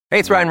Hey,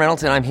 it's Ryan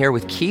Reynolds, and I'm here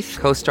with Keith,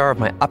 co-star of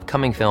my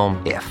upcoming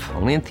film, If,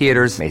 only in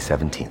theaters May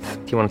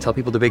 17th. Do you want to tell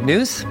people the big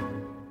news?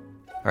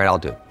 All right, I'll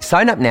do it.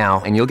 Sign up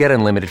now and you'll get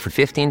unlimited for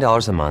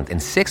 $15 a month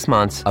and 6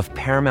 months of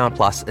Paramount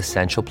Plus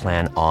Essential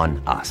Plan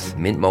on us.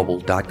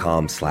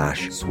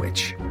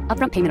 Mintmobile.com/switch.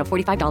 Upfront payment of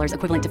 $45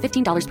 equivalent to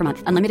 $15 per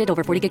month. Unlimited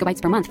over 40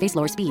 gigabytes per month. Face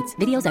lower speeds.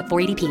 Videos at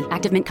 480p.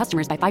 Active Mint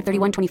customers by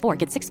 531.24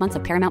 get 6 months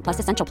of Paramount Plus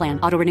Essential Plan.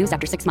 Auto renews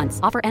after 6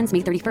 months. Offer ends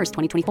May 31st,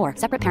 2024.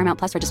 Separate Paramount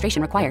Plus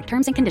registration required.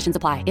 Terms and conditions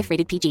apply if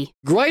rated PG.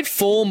 Great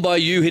form by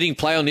you hitting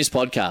play on this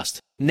podcast.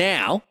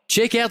 Now,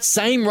 check out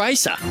Same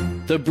Racer,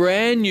 the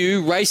brand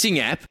new racing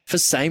app for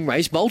same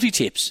race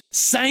multi-tips.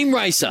 Same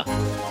Racer.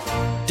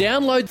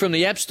 Download from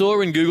the App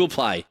Store and Google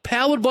Play.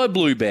 Powered by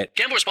Bluebet.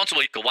 Gamble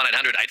responsibly. Call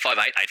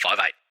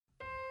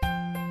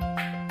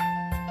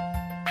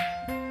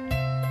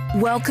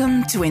 1-800-858-858.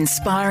 Welcome to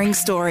Inspiring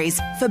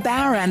Stories for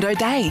Bauer and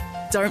O'Day.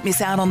 Don't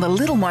miss out on the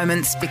little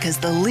moments because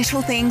the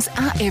little things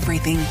are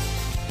everything.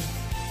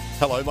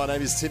 Hello, my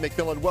name is Tim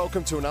McMillan.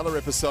 Welcome to another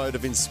episode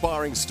of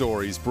Inspiring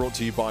Stories brought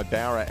to you by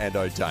Bauer and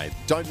O'Day.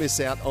 Don't miss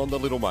out on the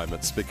little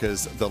moments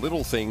because the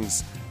little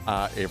things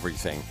are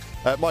everything.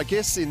 My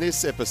guest in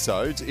this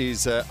episode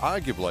is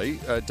arguably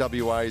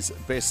WA's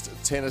best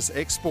tennis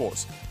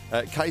export.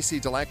 Casey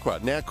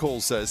Dell'Acqua now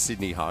calls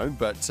Sydney home,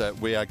 but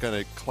we are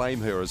going to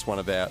claim her as one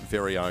of our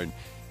very own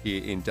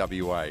here in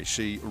WA.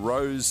 She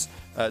rose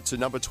to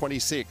number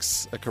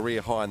 26, a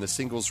career high in the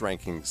singles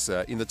rankings,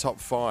 in the top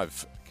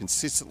 5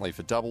 consistently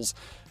for doubles.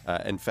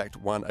 In fact,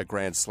 won a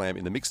Grand Slam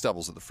in the mixed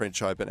doubles at the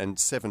French Open and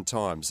 7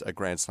 times a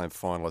Grand Slam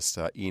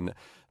finalist in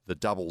the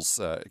doubles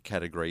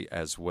category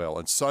as well.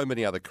 And so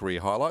many other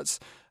career highlights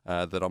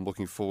that I'm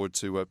looking forward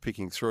to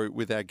picking through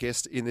with our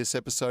guest in this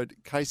episode.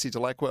 Casey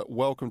Dell'Acqua,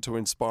 welcome to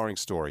Inspiring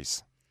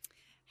Stories.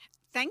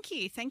 Thank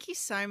you. Thank you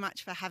so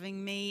much for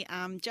having me.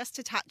 Just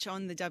to touch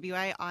on the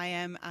WA, I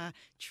am a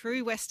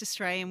true West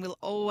Australian, will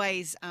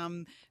always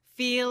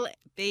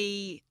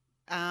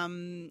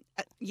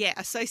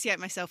associate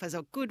myself as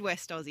a good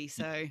West Aussie.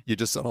 So you're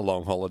just on a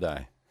long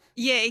holiday.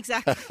 Yeah,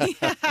 exactly.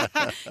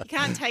 You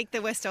can't take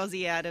the West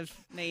Aussie out of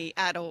me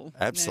at all.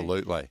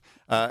 Absolutely.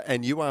 No.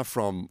 And you are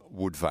from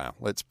Woodvale.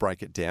 Let's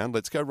break it down.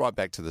 Let's go right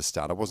back to the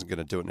start. I wasn't going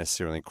to do it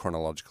necessarily in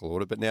chronological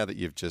order, but now that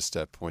you've just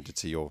pointed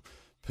to your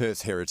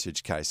Perth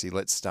heritage, Casey,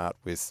 let's start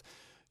with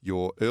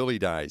your early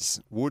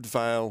days.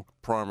 Woodvale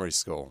Primary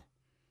School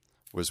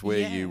was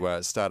where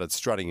you started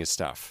strutting your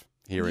stuff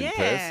here in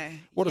Perth.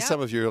 What are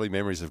some of your early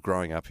memories of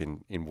growing up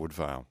in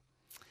Woodvale?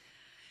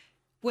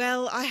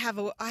 Well, I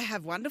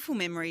have wonderful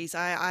memories.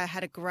 I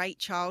had a great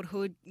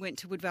childhood, went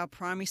to Woodvale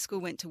Primary School,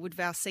 went to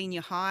Woodvale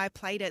Senior High,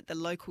 played at the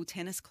local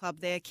tennis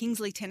club there,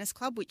 Kingsley Tennis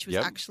Club, which was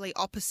actually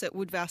opposite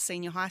Woodvale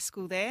Senior High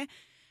School there.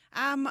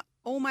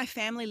 All my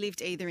family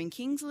lived either in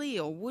Kingsley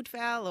or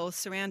Woodvale or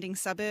surrounding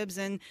suburbs.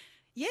 And,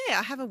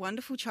 I have a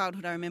wonderful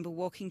childhood. I remember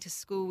walking to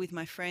school with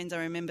my friends. I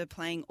remember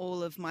playing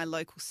all of my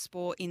local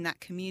sport in that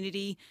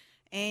community.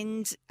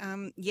 And,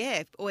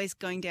 always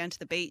going down to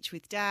the beach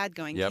with Dad,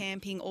 going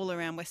camping all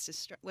around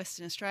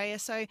Western Australia.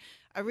 So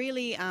a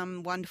really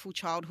wonderful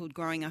childhood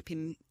growing up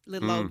in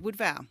little old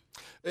Woodvale.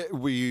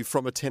 Were you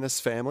from a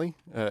tennis family?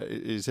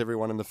 Is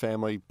everyone in the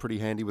family pretty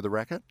handy with a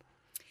racket?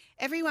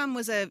 Everyone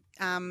was a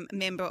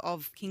member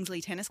of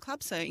Kingsley Tennis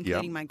Club, so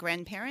including my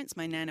grandparents,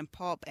 my nan and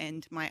pop,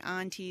 and my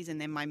aunties, and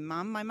then my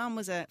mum. My mum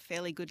was a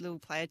fairly good little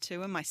player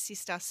too, and my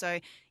sister. So,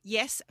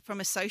 yes, from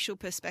a social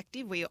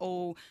perspective, we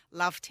all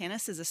love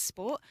tennis as a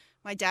sport.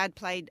 My dad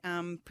played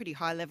pretty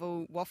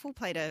high-level waffle,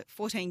 played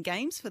 14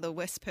 games for the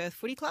West Perth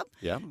Footy Club.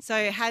 Yeah.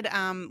 So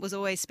was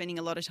always spending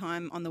a lot of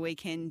time on the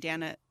weekend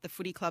down at the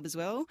footy club as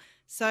well.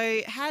 So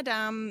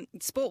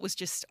sport was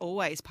just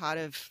always part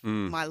of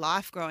my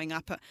life growing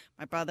up.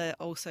 My brother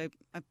also,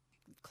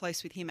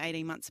 close with him,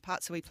 18 months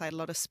apart, so we played a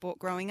lot of sport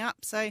growing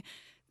up. So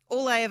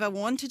all I ever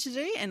wanted to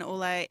do and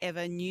all I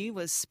ever knew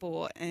was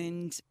sport,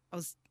 and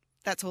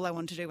that's all I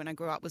wanted to do when I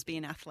grew up was be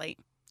an athlete.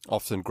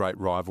 Often great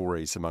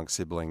rivalries among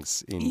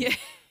siblings in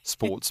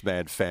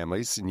sports-mad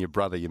families. And your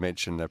brother, you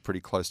mentioned, pretty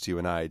close to you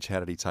in age.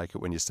 How did he take it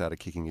when you started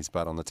kicking his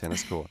butt on the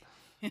tennis court?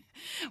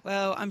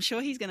 Well, I'm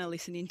sure he's going to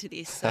listen into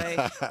this. So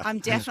I'm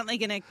definitely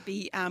going to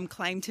be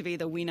claimed to be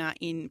the winner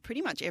in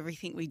pretty much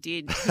everything we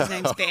did. His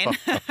name's Ben.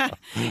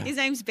 His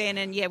name's Ben.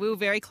 And, we were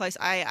very close.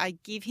 I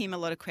give him a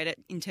lot of credit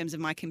in terms of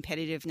my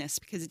competitiveness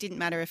because it didn't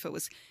matter if it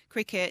was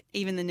cricket,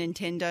 even the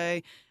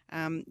Nintendo,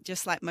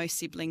 just like most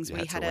siblings.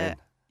 We had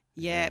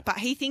but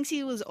he thinks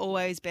he was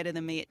always better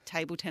than me at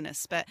table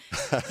tennis. But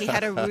he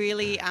had a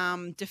really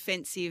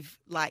defensive,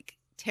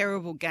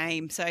 terrible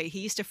game. So he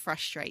used to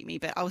frustrate me,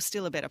 but I was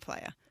still a better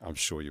player. I'm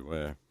sure you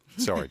were.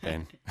 Sorry,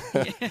 Ben.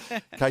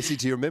 Casey,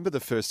 do you remember the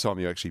first time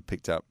you actually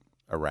picked up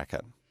a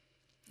racket?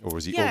 Or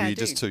were you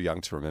just too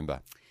young to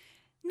remember?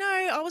 No,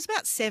 I was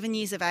about 7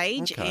 years of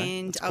age,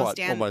 and That's I was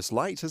down almost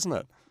late, isn't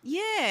it?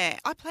 Yeah,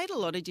 I played a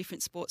lot of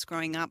different sports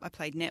growing up. I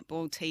played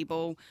netball,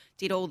 t-ball,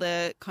 did all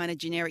the kind of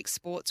generic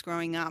sports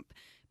growing up.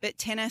 But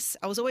tennis,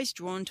 I was always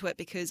drawn to it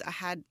because I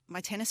had my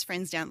tennis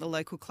friends down at the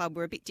local club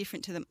were a bit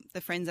different to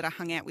the friends that I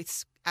hung out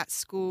with at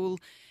school.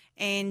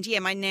 And yeah,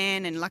 my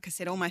nan and, like I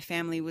said, all my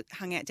family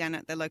hung out down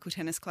at the local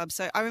tennis club.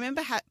 So I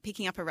remember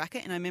picking up a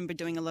racket, and I remember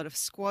doing a lot of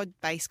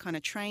squad-based kind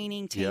of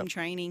training, team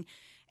training.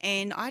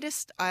 And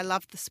I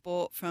loved the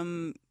sport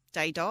from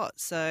day dot.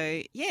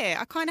 So yeah,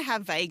 I kind of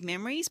have vague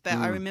memories, but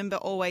I remember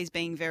always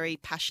being very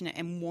passionate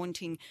and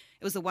wanting.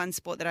 It was the one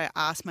sport that I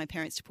asked my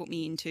parents to put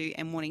me into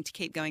and wanting to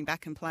keep going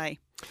back and play.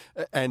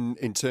 And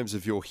in terms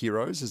of your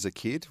heroes as a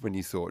kid, when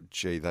you thought,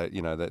 gee,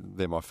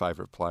 they're my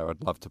favourite player,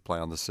 I'd love to play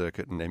on the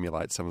circuit and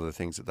emulate some of the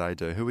things that they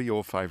do. Who are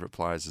your favourite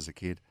players as a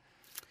kid?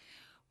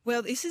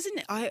 Well, this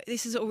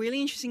is a really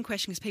interesting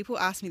question because people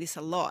ask me this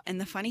a lot. And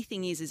the funny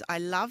thing is I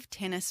love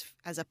tennis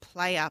as a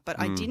player, but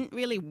I didn't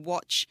really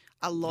watch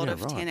a lot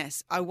of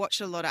tennis. I watched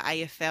a lot of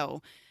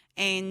AFL.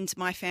 And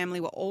my family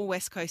were all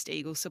West Coast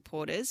Eagles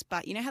supporters.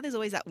 But you know how there's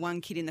always that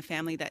one kid in the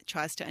family that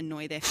tries to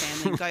annoy their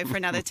family and go for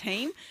another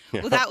team?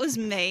 Yeah. Well, that was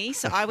me.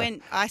 So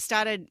I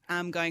started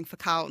going for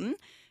Carlton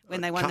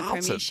when they won the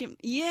premiership.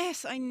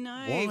 Yes, I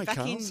know. Why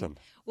Carlton?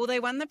 Well,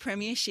 they won the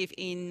premiership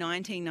in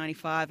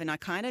 1995, and I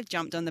kind of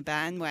jumped on the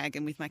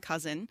bandwagon with my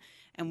cousin,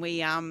 and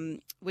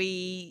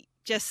we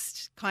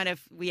just kind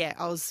of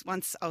I was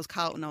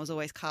Carlton. I was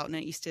always Carlton.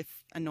 It used to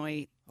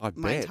annoy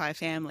my entire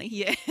family.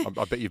 Yeah,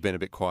 I bet you've been a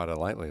bit quieter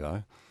lately,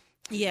 though.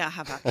 Yeah, I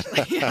have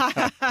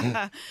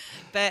actually.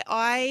 But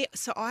I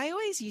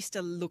always used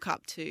to look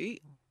up to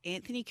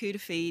Anthony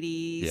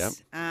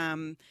Koutoufides.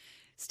 Yep.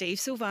 Steve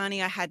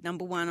Silvani, I had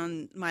number 1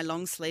 on my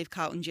long sleeve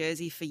Carlton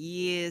jersey for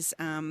years.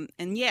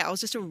 And yeah, I was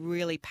just a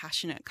really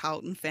passionate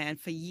Carlton fan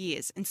for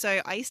years. And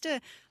so I used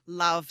to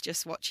love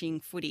just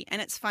watching footy.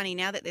 And it's funny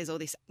now that there's all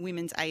this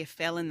women's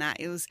AFL and that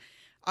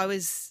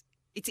it's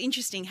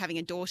interesting having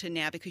a daughter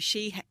now because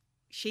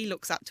she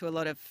looks up to a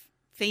lot of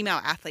female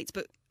athletes.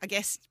 But I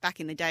guess back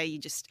in the day,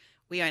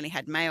 we only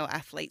had male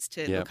athletes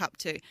to look up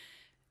to.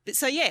 But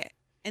so yeah.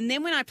 And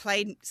then when I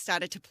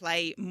started to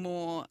play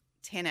more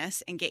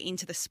tennis and get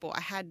into the sport,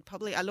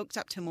 I looked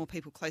up to more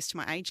people close to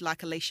my age,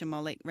 like Alicia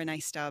Molik, Renee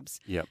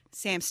Stubbs,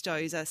 Sam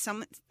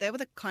Stosur. They were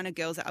the kind of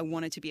girls that I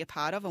wanted to be a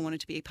part of. I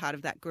wanted to be a part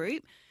of that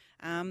group.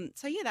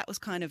 So yeah, that was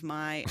kind of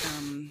my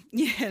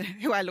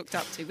who I looked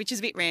up to, which is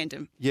a bit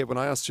random. Yeah, when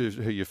I asked you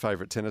who your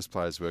favourite tennis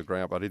players were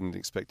growing up, I didn't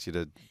expect you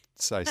to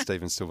say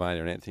Stephen Silvani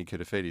and Anthony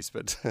Koutoufides,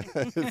 but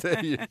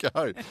there you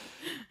go.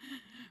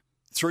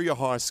 Through your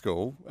high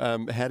school,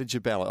 how did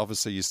you balance?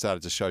 Obviously, you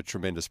started to show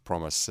tremendous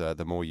promise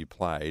the more you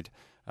played,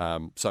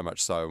 so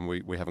much so, and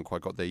we haven't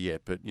quite got there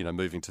yet, but,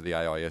 moving to the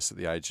AIS at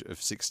the age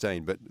of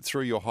 16. But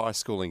through your high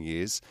schooling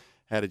years,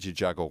 how did you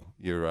juggle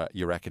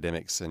your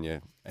academics and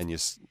your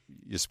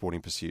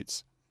sporting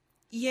pursuits?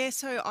 Yeah,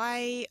 so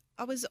I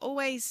was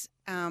always...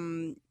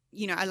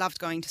 I loved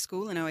going to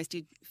school and I always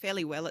did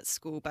fairly well at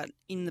school, but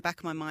in the back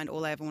of my mind,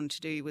 all I ever wanted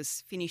to do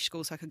was finish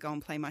school so I could go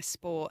and play my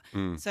sport.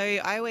 So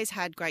I always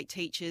had great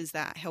teachers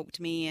that helped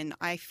me, and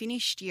I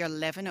finished year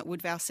 11 at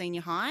Woodvale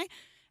Senior High,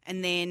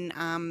 and then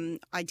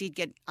I did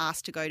get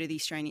asked to go to the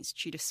Australian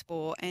Institute of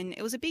Sport, and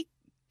it was a big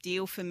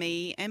deal for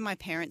me and my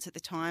parents at the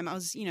time. I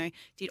was,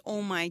 did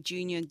all my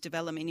junior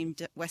development in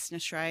Western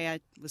Australia,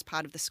 was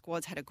part of the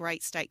squads, had a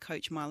great state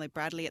coach, Milo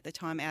Bradley, at the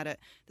time out at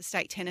the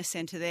State Tennis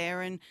Centre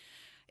there, and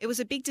it was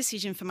a big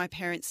decision for my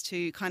parents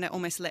to kind of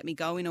almost let me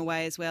go in a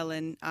way as well.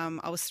 And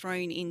I was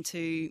thrown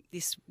into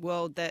this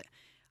world that,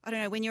 I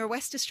don't know, when you're a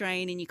West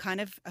Australian and you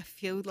kind of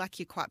feel like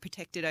you're quite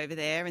protected over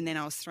there. And then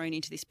I was thrown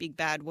into this big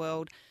bad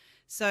world.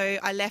 So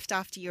I left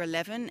after year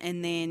 11.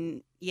 And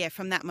then,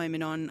 from that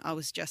moment on,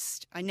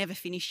 I never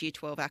finished year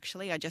 12,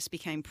 actually. I just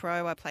became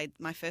pro. I played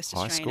my first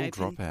Australian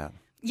Open. High school dropout.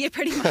 Yeah,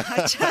 pretty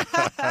much.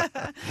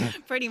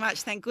 Pretty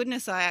much. Thank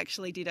goodness I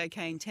actually did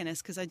okay in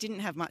tennis because I didn't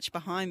have much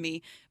behind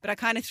me. But I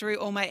kind of threw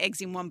all my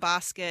eggs in one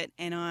basket,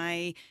 and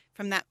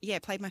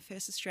played my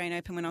first Australian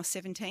Open when I was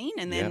 17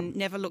 and then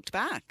never looked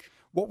back.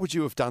 What would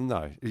you have done,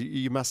 though?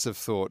 You must have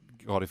thought,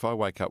 God, if I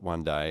wake up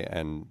one day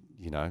and,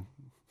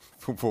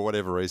 for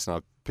whatever reason,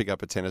 I pick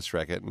up a tennis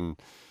racket and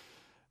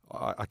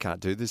I can't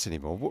do this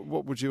anymore.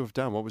 What would you have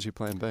done? What was your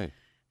plan B?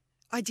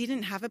 I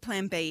didn't have a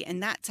plan B,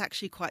 and that's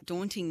actually quite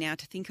daunting now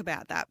to think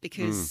about that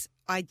because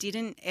I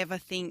didn't ever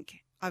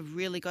think I've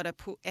really got to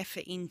put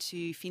effort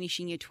into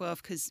finishing year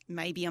 12 because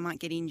maybe I might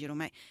get injured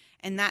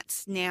and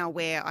that's now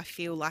where I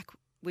feel like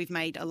we've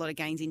made a lot of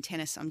gains in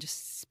tennis. I'm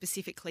just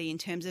specifically in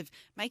terms of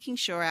making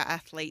sure our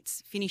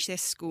athletes finish their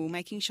school,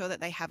 making sure that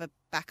they have a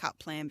backup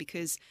plan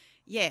because,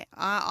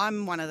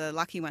 I'm one of the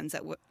lucky ones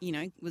that,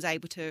 was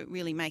able to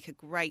really make a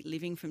great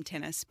living from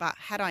tennis. But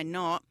had I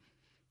not,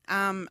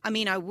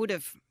 I would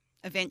have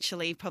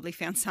eventually probably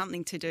found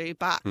something to do.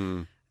 But,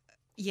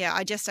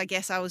 I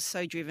guess I was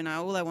so driven.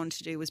 All I wanted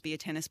to do was be a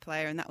tennis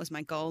player, and that was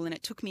my goal. And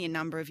it took me a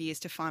number of years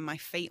to find my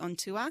feet on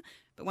tour.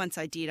 But once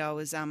I did, I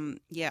was,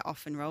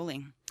 off and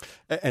rolling.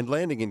 And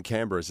landing in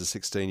Canberra as a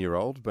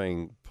 16-year-old,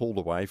 being pulled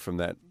away from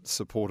that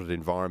supported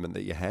environment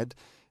that you had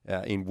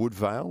in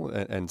Woodvale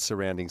and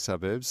surrounding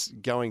suburbs,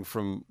 going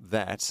from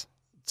that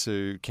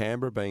to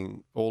Canberra,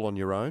 being all on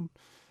your own,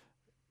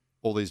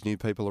 all these new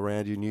people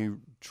around you, new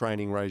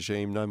training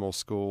regime, no more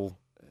school.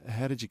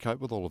 How did you cope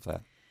with all of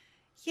that?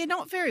 Yeah,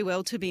 not very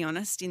well, to be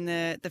honest, in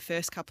the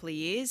first couple of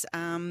years.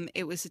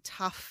 It was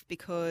tough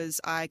because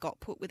I got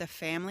put with a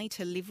family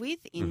to live with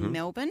in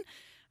Melbourne.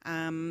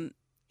 And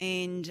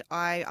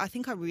I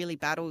think I really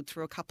battled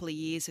through a couple of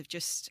years of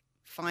just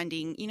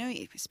finding,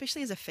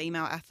 especially as a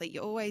female athlete,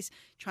 you're always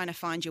trying to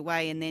find your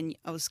way. And then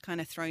I was kind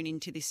of thrown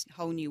into this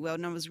whole new world.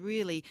 And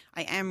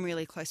I am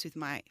really close with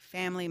my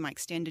family, my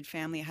extended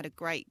family. I had a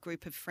great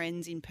group of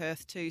friends in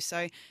Perth too.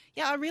 So,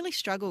 yeah, I really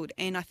struggled.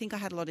 And I think I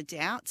had a lot of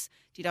doubts.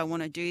 Did I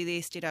want to do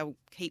this? Did I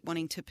keep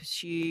wanting to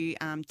pursue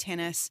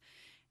tennis?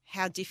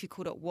 How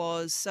difficult it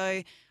was.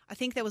 So I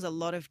think there was a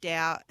lot of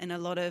doubt and a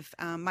lot of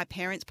my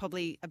parents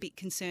probably a bit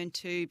concerned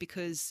too,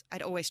 because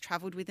I'd always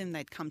travelled with them.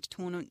 They'd come to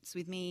tournaments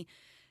with me.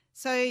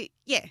 So,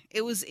 yeah,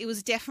 it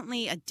was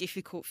definitely a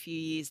difficult few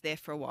years there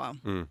for a while.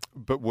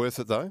 But worth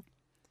it, though?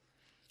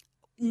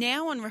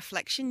 Now on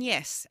reflection,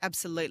 yes,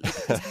 absolutely.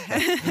 Because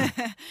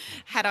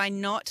had I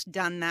not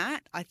done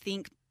that, I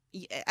think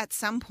at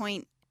some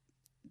point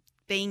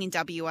being in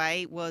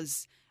WA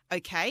was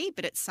okay,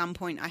 but at some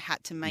point I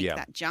had to make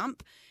that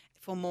jump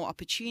for more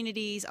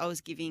opportunities. I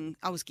was given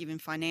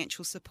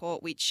financial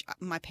support, which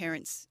my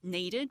parents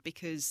needed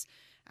because,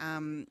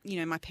 my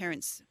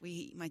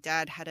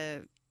dad had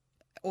a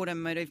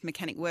automotive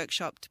mechanic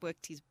workshop,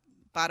 worked his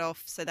butt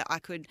off so that I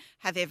could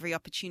have every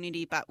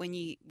opportunity. But when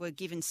you were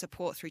given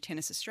support through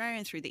Tennis Australia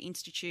and through the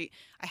Institute,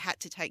 I had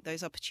to take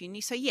those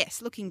opportunities. So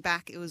yes, looking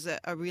back, it was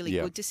a really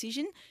good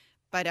decision,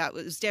 but it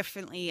was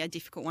definitely a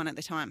difficult one at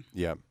the time.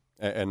 Yeah,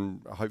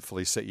 and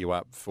hopefully set you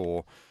up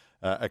for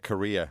a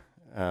career,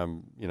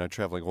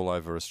 travelling all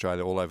over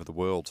Australia, all over the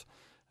world,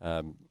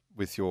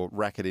 with your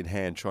racket in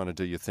hand, trying to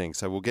do your thing.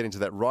 So we'll get into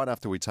that right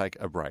after we take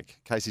a break.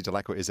 Casey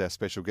Dellacqua is our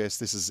special guest.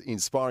 This is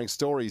Inspiring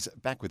Stories.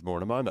 Back with more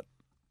in a moment.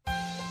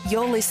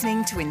 You're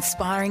listening to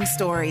Inspiring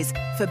Stories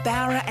for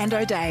Bowra and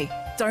O'Dea.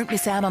 Don't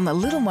miss out on the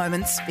little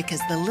moments because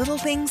the little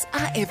things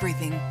are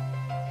everything.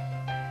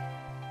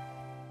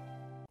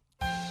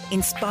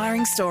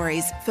 Inspiring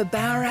Stories for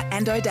Bowra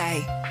and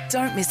O'Dea.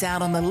 Don't miss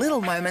out on the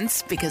little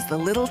moments because the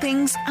little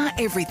things are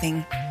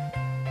everything.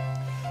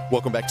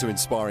 Welcome back to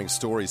Inspiring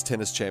Stories.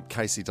 Tennis champ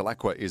Casey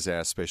Dellacqua is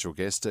our special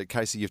guest.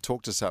 Casey, you've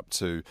talked us up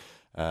to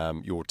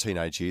your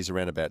teenage years,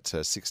 around about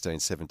 16,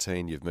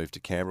 17. You've moved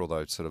to Canberra,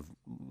 although sort of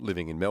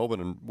living in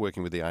Melbourne and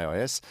working with the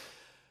AIS.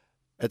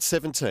 At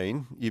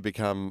 17, you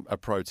become a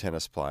pro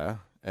tennis player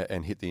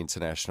and hit the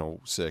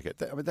international circuit.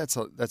 That's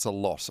a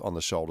lot on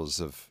the shoulders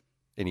of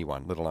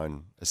anyone, let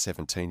alone a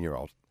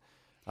 17-year-old.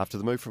 After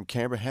the move from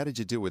Canberra, how did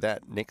you deal with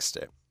that next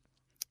step?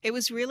 It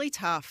was really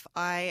tough.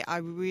 I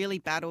really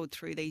battled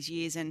through these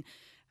years, and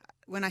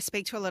when I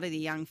speak to a lot of the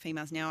young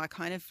females now, I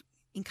kind of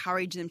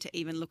encourage them to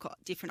even look at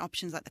different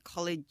options like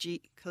the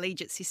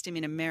collegiate system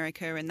in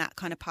America and that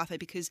kind of pathway,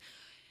 because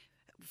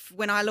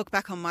when I look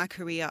back on my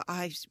career,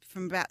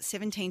 from about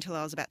 17 till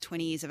I was about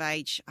 20 years of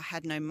age, I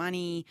had no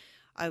money.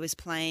 I was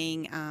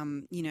playing,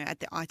 at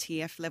the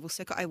ITF level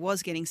circuit. I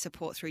was getting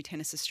support through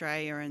Tennis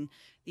Australia and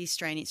the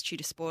Australian Institute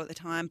of Sport at the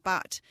time,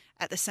 but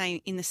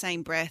in the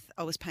same breath,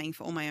 I was paying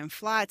for all my own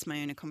flights,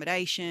 my own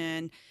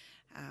accommodation.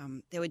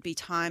 There would be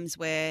times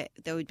where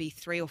there would be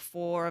 3 or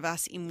 4 of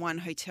us in one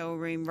hotel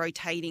room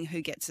rotating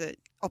who gets an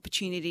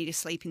opportunity to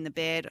sleep in the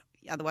bed.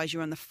 Otherwise,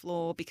 you're on the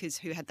floor because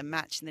who had the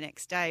match the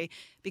next day,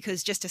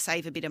 because just to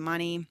save a bit of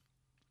money.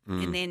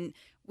 And then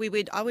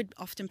I would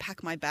often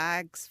pack my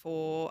bags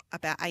for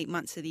about 8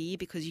 months of the year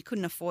because you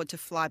couldn't afford to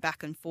fly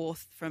back and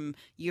forth from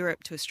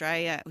Europe to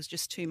Australia. It was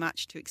just too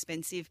much, too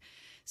expensive.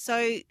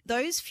 So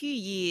those few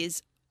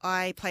years,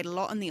 I played a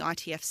lot on the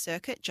ITF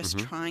circuit, just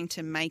trying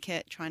to make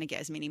it, trying to get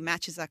as many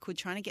matches as I could,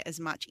 trying to get as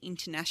much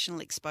international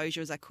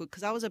exposure as I could.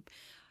 Because I was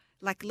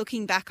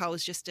looking back, I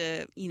was just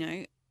a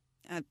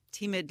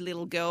timid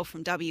little girl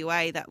from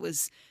WA that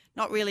was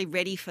not really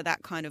ready for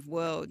that kind of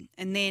world.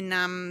 And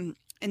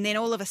then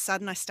all of a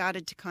sudden I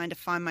started to kind of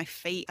find my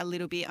feet a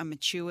little bit. I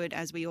matured,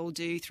 as we all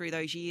do through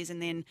those years.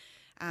 And then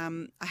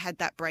I had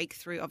that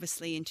breakthrough,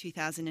 obviously, in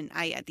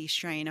 2008 at the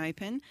Australian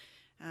Open,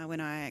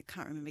 when I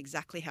can't remember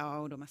exactly how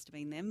old I must have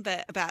been then,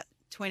 but about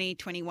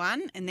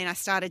 2021. And then I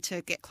started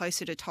to get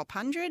closer to top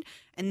 100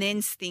 and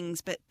then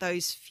things. But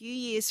those few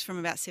years from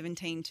about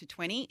 17 to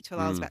 20 till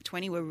I was about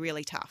 20 were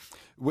really tough.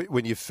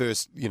 When you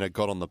first,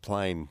 got on the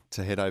plane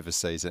to head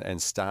overseas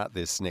and start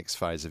this next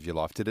phase of your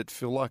life, did it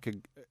feel like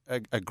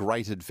a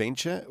great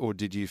adventure, or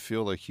did you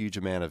feel a huge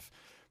amount of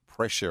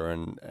pressure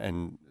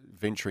and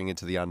venturing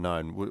into the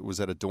unknown? Was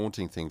that a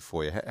daunting thing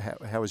for you?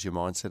 How was your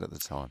mindset at the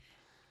time?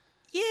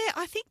 Yeah,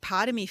 I think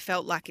part of me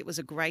felt like it was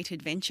a great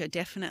adventure,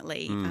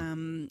 definitely.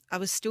 I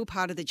was still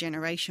part of the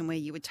generation where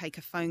you would take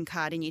a phone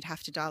card and you'd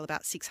have to dial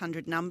about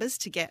 600 numbers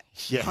to get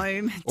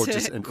home. Or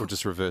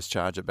just reverse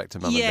charge it back to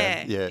mum and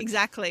dad. Yeah,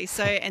 exactly.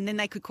 So, and then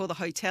they could call the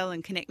hotel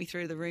and connect me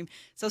through the room.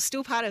 So I was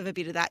still part of a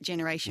bit of that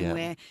generation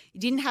where you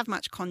didn't have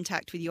much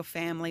contact with your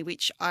family,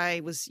 which I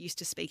was used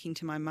to speaking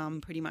to my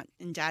mum pretty much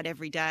and dad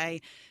every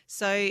day.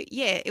 So,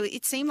 yeah,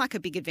 it seemed like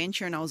a big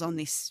adventure, and I was on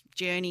this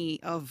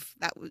journey of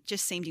that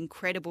just seemed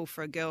incredible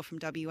for a girl from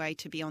WA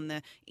to be on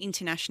the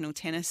international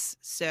tennis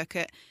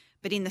circuit.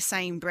 But in the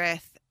same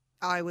breath,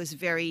 I was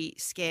very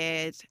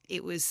scared.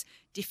 It was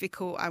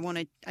difficult.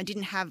 I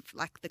didn't have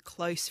like the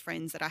close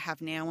friends that I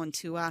have now on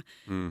tour,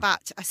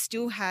 but I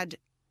still had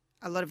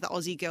a lot of the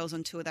Aussie girls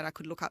on tour that I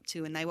could look up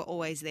to, and they were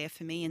always there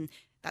for me. And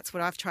that's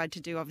what I've tried to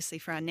do, obviously,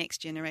 for our next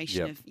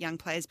generation of young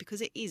players,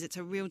 because it's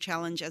a real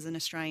challenge as an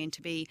Australian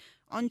to be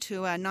on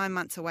tour 9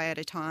 months away at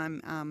a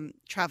time,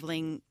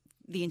 travelling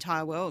the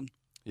entire world.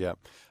 Yeah.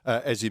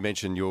 As you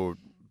mentioned, your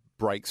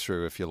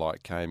breakthrough, if you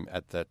like, came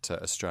at that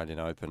Australian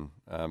Open.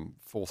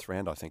 Fourth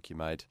round, I think you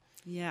made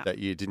that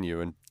year, didn't you?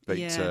 And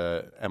beat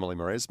Amelie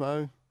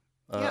Mauresmo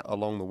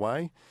along the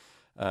way.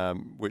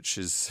 Which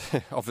is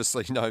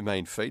obviously no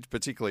mean feat,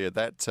 particularly at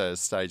that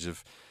stage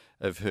of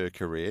her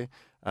career.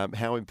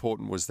 How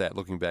important was that,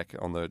 looking back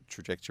on the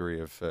trajectory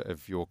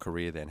of your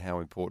career then, how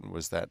important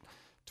was that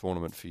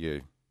tournament for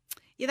you?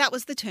 Yeah, that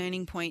was the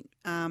turning point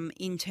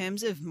in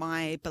terms of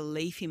my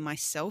belief in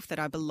myself, that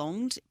I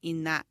belonged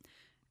in that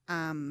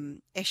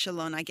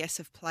echelon, I guess,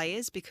 of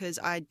players, because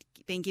I'd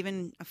been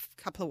given a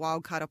couple of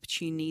wildcard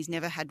opportunities,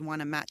 never had won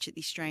a match at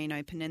the Australian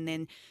Open, and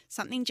then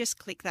something just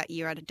clicked that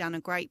year. I'd done a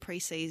great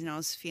pre-season. I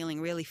was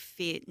feeling really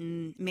fit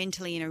and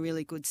mentally in a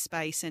really good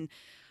space.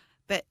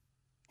 But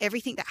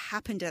everything that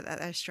happened at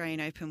that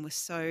Australian Open was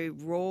so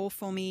raw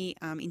for me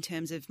in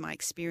terms of my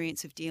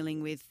experience of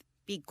dealing with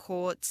big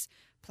courts,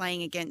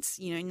 playing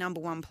against, number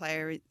one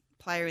player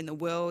in the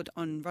world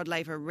on Rod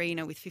Laver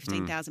Arena with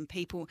 15,000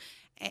 people.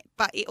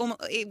 But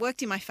it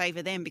worked in my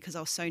favour then, because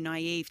I was so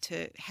naive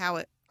to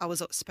how I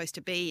was supposed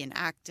to be and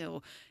act,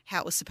 or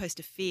how it was supposed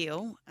to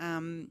feel.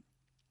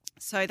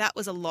 So that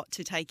was a lot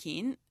to take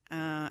in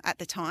at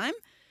the time.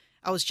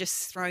 I was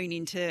just thrown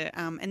into,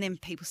 and then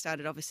people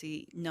started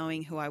obviously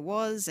knowing who I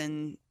was,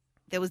 and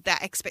there was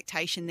that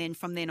expectation then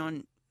from then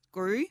on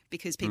grew,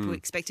 because people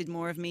expected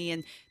more of me,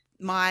 and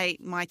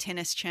my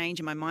tennis changed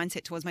and my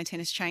mindset towards my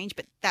tennis changed.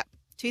 But that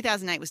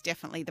 2008 was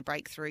definitely the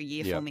breakthrough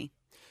year for me.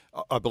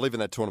 I believe in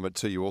that tournament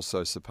too, you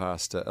also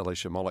surpassed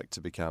Alicia Molik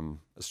to become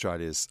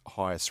Australia's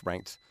highest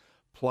ranked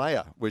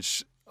player,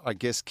 which I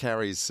guess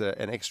carries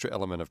an extra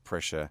element of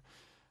pressure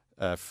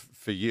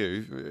for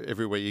you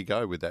everywhere you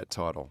go with that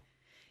title.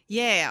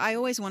 Yeah, I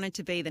always wanted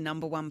to be the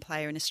number one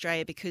player in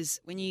Australia, because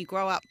when you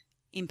grow up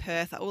in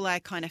Perth, all I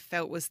kind of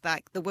felt was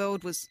like the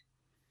world was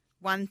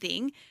one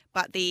thing,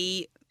 but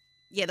the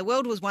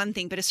world was one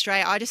thing, but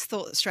Australia, I just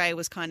thought Australia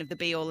was kind of the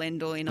be-all,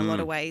 end-all in a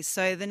lot of ways.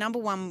 So the number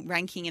one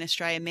ranking in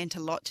Australia meant a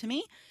lot to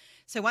me.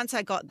 So once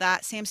I got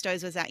that, Sam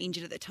Stosur was out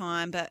injured at the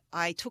time, but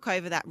I took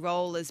over that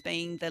role as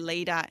being the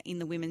leader in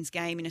the women's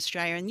game in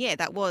Australia. And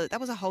that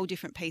was a whole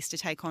different piece to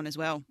take on as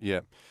well.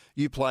 Yeah.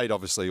 You played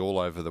obviously all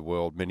over the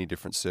world, many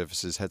different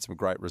surfaces, had some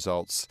great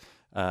results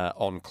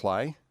on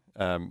clay.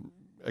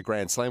 A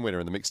Grand Slam winner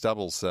in the mixed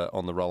doubles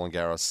on the Roland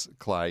Garros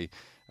clay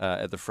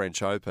at the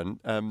French Open.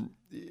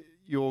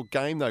 Your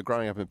game, though,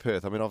 growing up in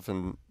Perth, I mean,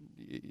 often,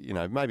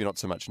 maybe not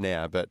so much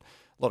now, but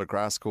a lot of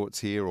grass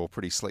courts here, or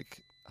pretty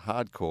slick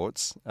hard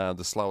courts.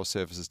 The slower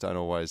surfaces don't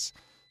always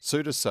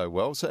suit us so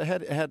well. So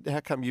how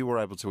come you were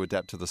able to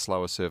adapt to the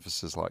slower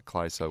surfaces like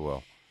clay so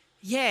well?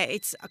 Yeah,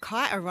 it's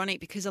quite ironic,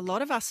 because a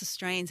lot of us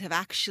Australians have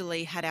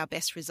actually had our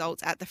best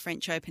results at the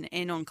French Open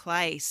and on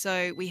clay.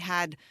 So we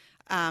had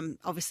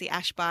obviously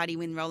Ash Barty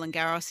win Roland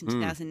Garros in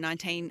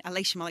 2019.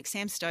 Alicia Molik,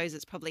 Sam Stosur,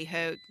 it's probably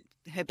her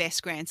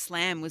best Grand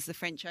Slam was the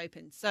French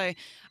Open. So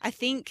I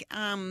think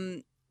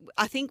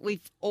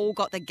we've all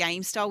got the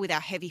game style with our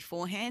heavy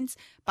forehands.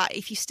 But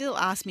if you still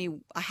ask me,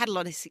 I had a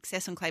lot of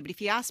success on clay, but if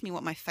you ask me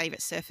what my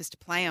favourite surface to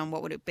play on,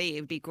 what would it be?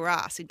 It would be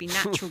grass. It'd be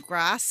natural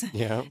grass.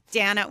 Yeah.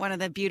 Down at one of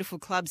the beautiful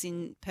clubs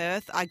in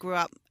Perth. I grew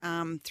up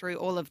through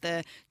all of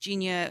the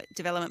junior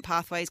development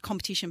pathways,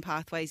 competition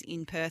pathways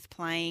in Perth,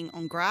 playing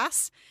on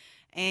grass.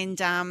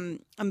 And I'm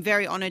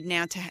very honoured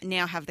now to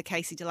have the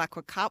Casey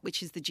Delacroix Cup,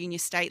 which is the Junior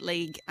State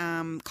League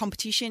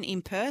competition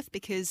in Perth,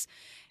 because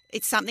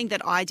it's something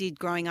that I did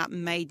growing up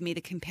and made me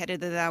the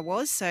competitor that I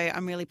was. So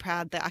I'm really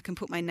proud that I can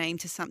put my name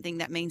to something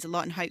that means a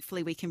lot, and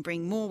hopefully we can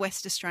bring more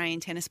West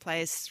Australian tennis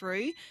players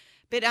through.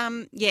 But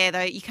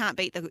though, you can't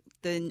beat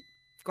the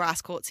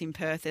grass courts in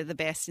Perth. They're the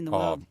best in the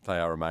world. They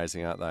are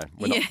amazing, aren't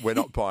they? We're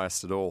not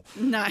biased at all.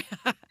 No.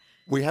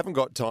 We haven't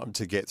got time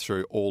to get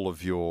through all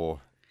of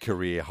your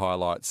career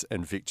highlights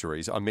and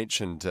victories. I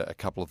mentioned a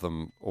couple of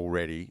them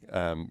already.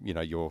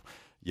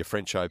 Your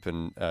French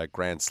Open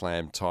Grand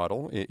Slam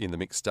title in the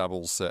mixed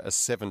doubles, a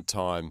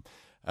 7-time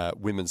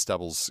women's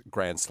doubles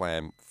Grand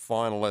Slam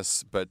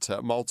finalist, but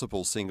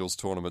multiple singles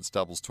tournaments,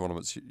 doubles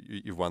tournaments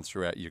you've won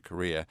throughout your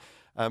career.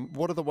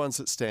 What are the ones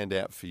that stand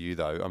out for you,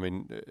 though? I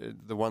mean,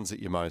 the ones that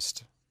you're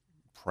most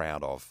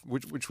proud of.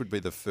 Which would be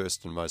the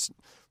first and most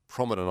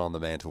prominent on the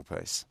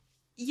mantelpiece?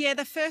 Yeah,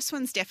 the first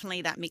one's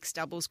definitely that mixed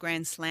doubles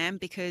Grand Slam,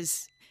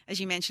 because, as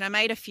you mentioned, I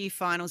made a few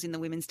finals in the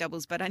women's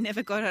doubles, but I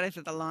never got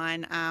over the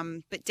line.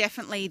 But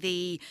definitely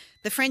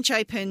the French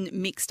Open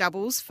mixed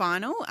doubles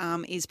final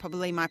is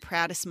probably my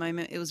proudest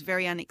moment. It was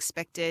very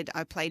unexpected.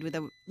 I played with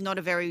not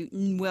a very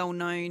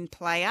well-known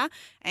player,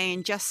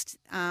 and just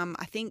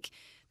I think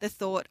the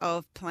thought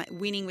of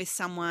winning with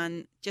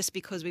someone just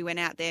because we went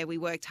out there, we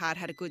worked hard,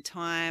 had a good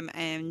time,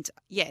 and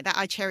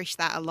I cherish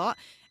that a lot.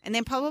 And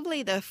then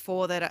probably the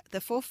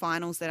four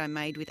finals that I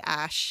made with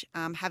Ash,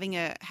 having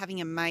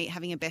a mate,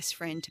 having a best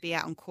friend to be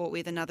out on court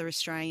with, another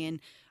Australian.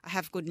 I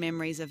have good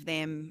memories of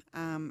them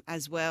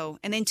as well.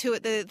 And then too,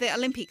 at the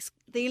Olympics,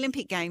 the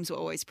Olympic Games were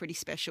always pretty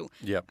special.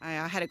 Yep.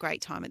 I had a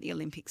great time at the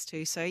Olympics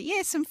too. So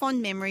yeah, some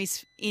fond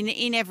memories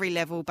in every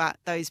level, but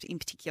those in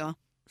particular.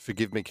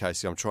 Forgive me,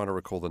 Casey, I'm trying to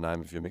recall the name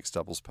of your mixed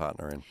doubles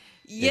partner in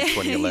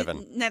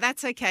 2011. No,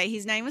 that's okay.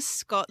 His name was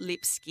Scott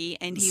Lipsky,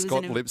 and he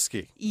Scott was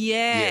Lipsky.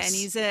 Yeah, Yes. and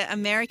he's an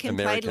American,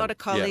 played a lot of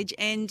college,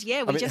 and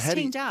we just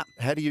teamed up.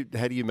 How do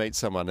you meet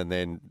someone and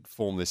then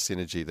form this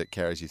synergy that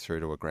carries you through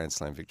to a Grand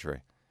Slam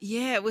victory?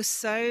 Yeah, it was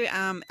so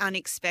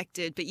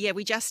unexpected. But yeah,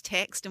 we just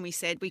texted and we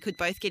said we could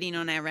both get in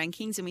on our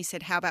rankings, and we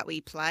said, how about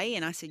we play?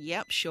 And I said,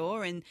 yep,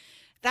 sure. And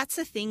that's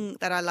the thing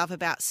that I love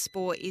about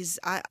sport is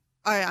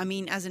I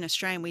mean, as an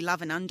Australian, we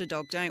love an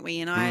underdog, don't we?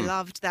 And I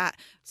loved that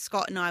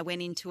Scott and I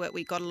went into it.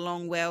 We got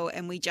along well,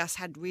 and we just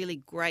had really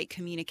great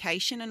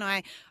communication. And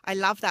I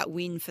love that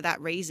win for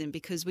that reason,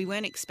 because we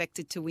weren't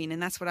expected to win.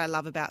 And that's what I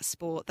love about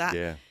sport,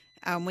 that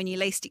when you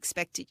least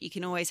expect it, you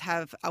can always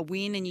have a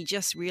win, and you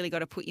just really got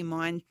to put your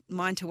mind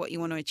to what you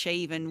want to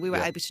achieve. And we were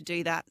able to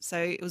do that. So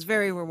it was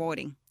very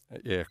rewarding.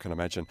 Yeah, I can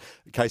imagine.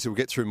 Casey, we'll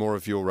get through more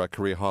of your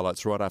career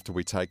highlights right after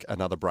we take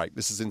another break.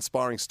 This is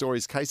Inspiring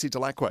Stories. Casey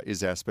Dell'Acqua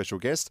is our special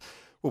guest.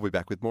 We'll be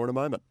back with more in a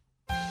moment.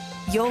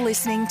 You're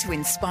listening to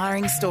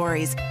Inspiring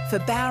Stories for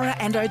Bowra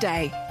and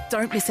O'Dea.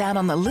 Don't miss out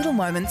on the little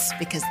moments,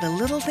 because the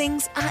little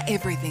things are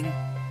everything.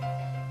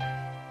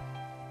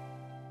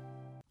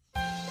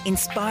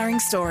 Inspiring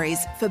Stories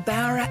for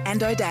Bowra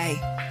and O'Dea.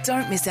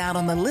 Don't miss out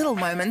on the little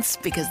moments,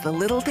 because the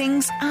little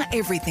things are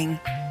everything.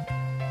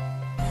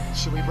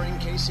 Should we bring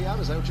Casey out?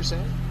 Is that what you're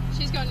saying?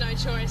 She's got no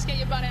choice. Get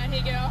your butt out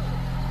here, girl.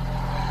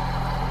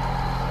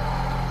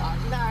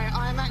 No,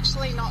 I'm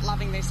actually not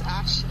loving this,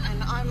 Ash.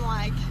 And I'm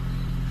like,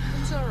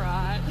 It's all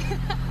right.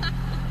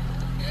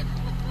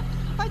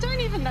 I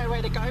don't even know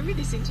where to go with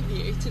this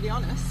interview, to be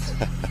honest.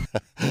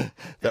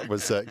 That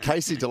was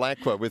Casey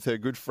Dell'Acqua with her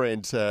good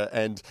friend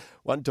and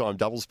one-time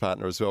doubles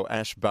partner as well,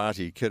 Ash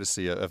Barty,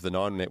 courtesy of the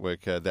Nine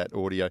Network, that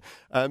audio.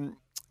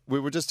 We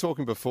were just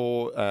talking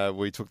before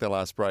we took the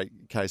last break,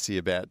 Casey,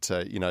 about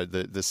the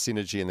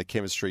synergy and the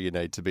chemistry you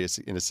need to be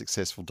in a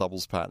successful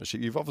doubles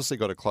partnership. You've obviously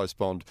got a close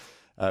bond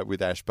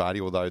with Ash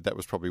Barty, although that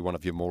was probably one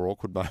of your more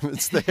awkward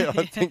moments there,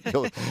 I think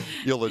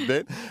you'll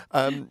admit.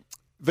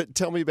 But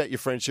tell me about your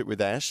friendship with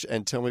Ash,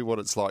 and tell me what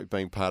it's like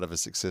being part of a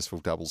successful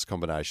doubles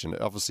combination.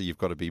 Obviously, you've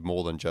got to be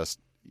more than just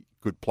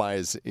good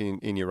players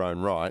in your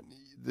own right.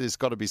 There's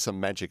got to be some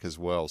magic as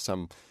well,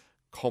 some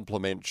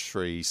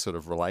complementary sort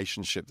of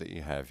relationship that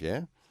you have,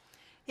 yeah?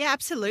 Yeah,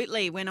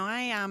 absolutely. When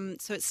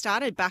so it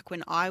started back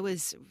when I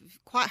was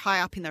quite high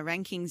up in the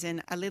rankings,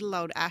 and a little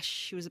old Ash,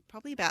 she was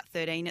probably about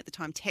 13 at the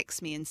time,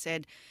 texted me and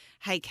said,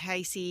 "Hey,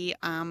 Casey,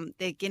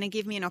 they're going to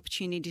give me an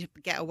opportunity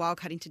to get a wild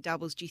card into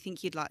doubles. Do you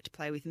think you'd like to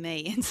play with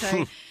me?" And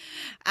so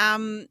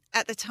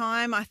at the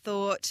time I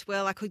thought,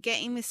 well, I could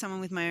get in with someone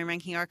with my own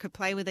ranking, or I could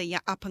play with a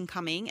up and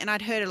coming. And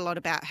I'd heard a lot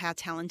about how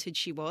talented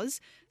she was.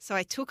 So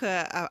I took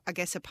a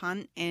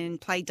punt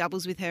and played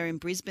doubles with her in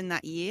Brisbane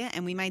that year,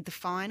 and we made the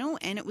final.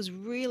 And it was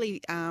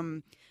really,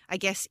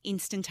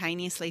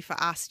 instantaneously for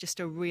us, just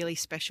a really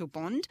special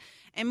bond,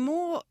 and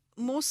more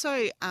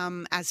so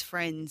as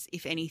friends,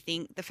 if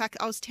anything. The fact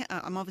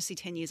I'm obviously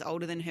 10 years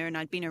older than her, and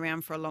I'd been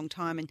around for a long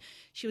time, and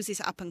she was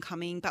this up and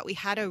coming, but we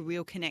had a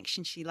real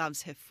connection. She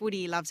loves her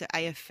footy, loves her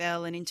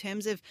AFL, and in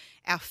terms of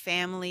our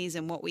families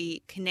and what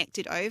we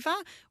connected over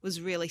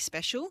was really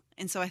special.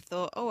 And so I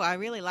thought, I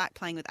really like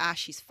playing with Ash.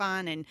 She's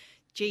fun, and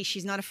gee,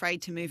 she's not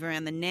afraid to move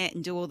around the net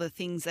and do all the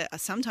things that are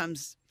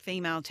sometimes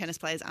female tennis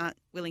players aren't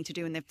willing to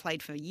do, and they've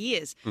played for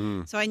years.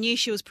 So I knew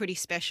she was pretty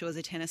special as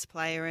a tennis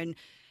player, and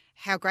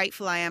how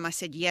grateful I am I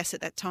said yes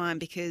at that time,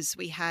 because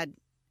we had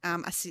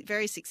a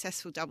very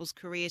successful doubles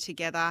career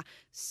together,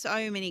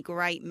 so many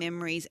great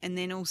memories, and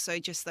then also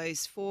just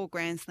those 4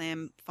 Grand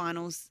Slam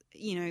finals,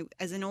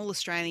 as an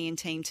all-Australian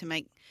team to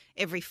make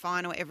every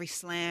final, every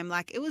slam.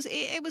 Like it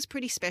was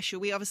pretty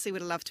special. We obviously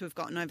would have loved to have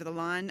gotten over the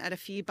line at a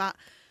few, but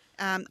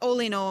all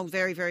in all,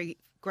 very, very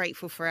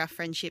grateful for our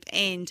friendship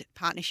and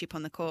partnership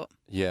on the court.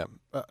 Yeah.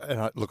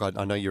 And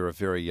I know you're a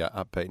very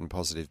upbeat and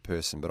positive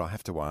person, but I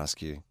have to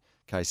ask you,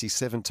 Casey,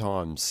 7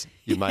 times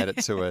you made it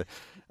to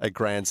a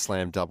Grand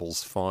Slam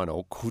doubles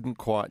final, couldn't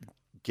quite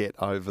get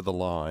over the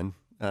line.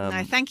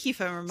 No, thank you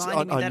for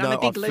reminding me that I'm a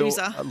big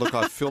loser. Look,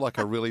 I feel like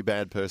a really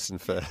bad person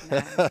for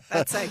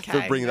that's okay.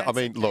 for bringing that. I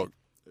mean, look,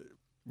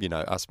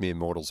 us mere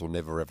mortals will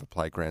never ever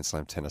play Grand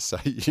Slam tennis, so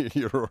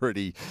you're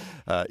already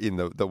in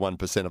the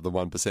 1% of the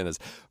 1%ers.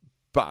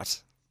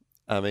 But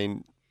I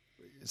mean,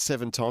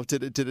 7 times.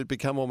 Did it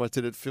become almost?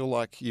 Did it feel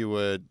like you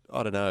were,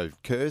 I don't know,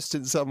 cursed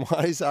in some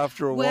ways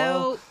after a while?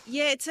 Well,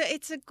 yeah,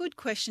 it's a good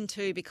question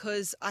too,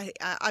 because I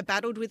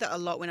battled with it a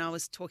lot when I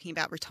was talking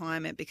about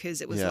retirement,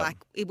 because it was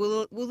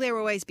will there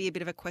always be a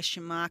bit of a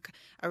question mark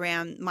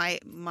around my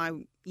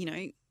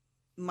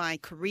my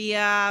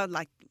career,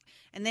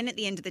 and then at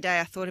the end of the day,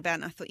 I thought about it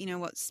and I thought, you know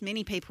what,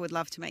 many people would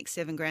love to make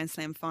 7 Grand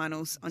Slam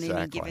finals on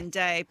any given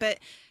day. But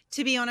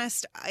to be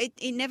honest,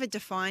 it never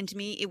defined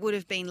me. It would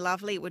have been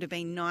lovely. It would have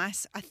been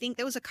nice. I think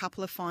there was a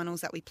couple of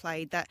finals that we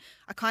played that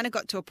I kind of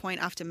got to a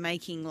point after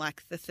making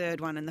like the 3rd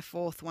one and the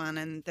 4th one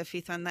and the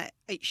 5th one that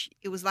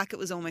it was like it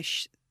was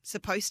almost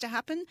supposed to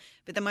happen.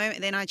 But the moment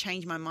then I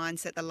changed my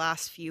mindset the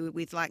last few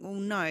with like, well,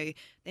 no,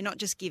 they're not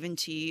just given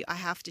to you. I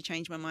have to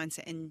change my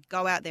mindset and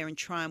go out there and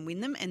try and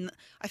win them. And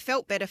I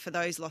felt better for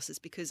those losses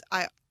because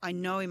I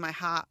know in my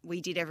heart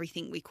we did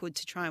everything we could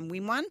to try and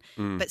win one.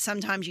 But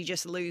sometimes you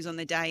just lose on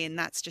the day and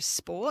that's just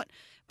sport.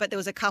 But there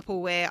was a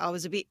couple where I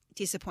was a bit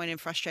disappointed and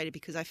frustrated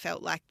because I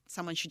felt like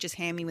someone should just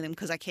hand me with them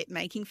because I kept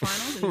making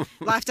finals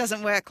and life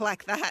doesn't work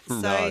like that.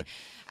 So,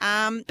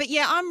 No. But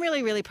yeah, I'm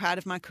really, really proud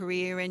of my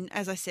career. And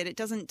as I said, it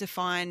doesn't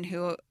define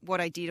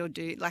what I did or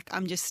do. Like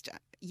I'm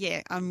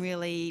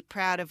really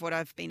proud of what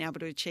I've been able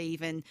to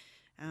achieve. And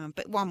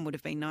but one would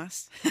have been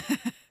nice.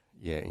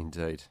 Yeah,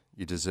 indeed.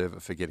 You deserve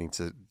it for getting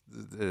to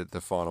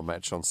the final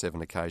match on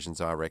 7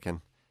 occasions, I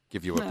reckon.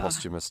 Give you a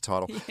posthumous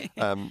title.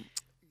 Yeah.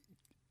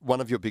 One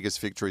of your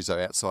biggest victories, though,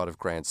 outside of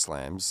Grand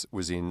Slams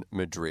was in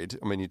Madrid.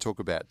 I mean, you talk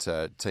about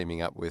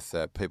teaming up with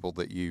people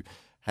that you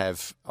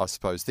have, I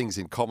suppose, things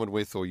in common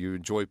with or you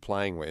enjoy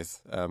playing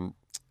with.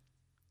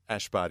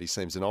 Ash Barty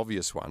seems an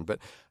obvious one, but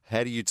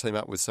how do you team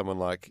up with someone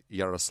like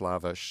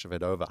Yaroslava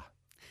Shvedova?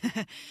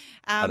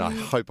 And I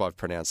hope I've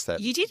pronounced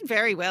that. You did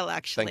very well,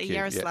 actually. Thank you.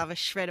 Yaroslava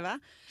Shvedova.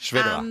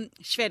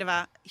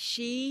 Shvedova.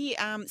 She,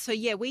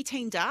 we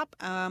teamed up.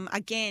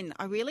 Again,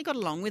 I really got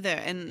along with her.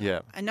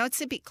 And I know it's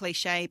a bit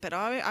cliche, but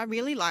I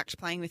really liked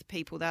playing with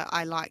people that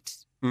I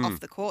liked off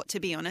the court, to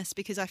be honest,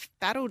 because I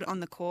battled on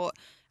the court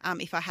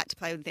if I had to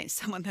play with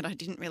someone that I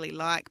didn't really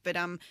like. But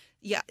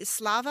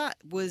Slava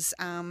was,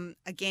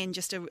 again,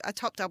 just a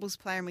top doubles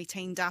player, and we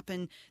teamed up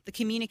and the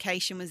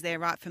communication was there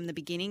right from the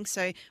beginning.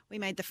 So we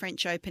made the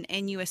French Open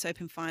and US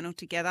Open final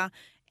together,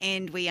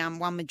 and we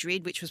won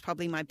Madrid, which was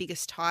probably my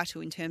biggest title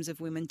in terms of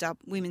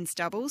women's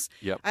doubles.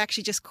 Yep. I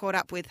actually just caught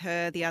up with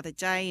her the other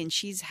day, and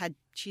she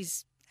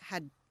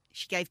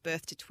gave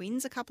birth to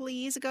twins a couple of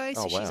years ago.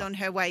 So she's on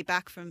her way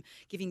back from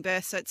giving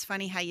birth. So it's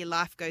funny how your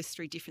life goes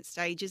through different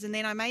stages. And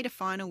then I made a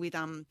final with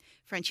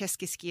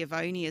Francesca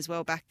Schiavone as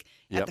well back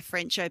at the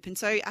French Open.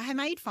 So I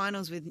made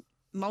finals with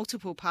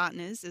multiple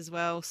partners as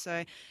well.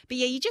 So, but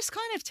yeah, you just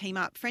kind of team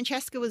up.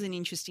 Francesca was an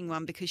interesting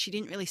one because she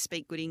didn't really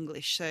speak good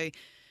English. So,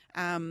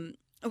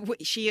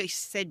 she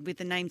said with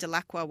the name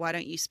Dell'Acqua, why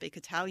don't you speak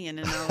Italian?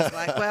 And I was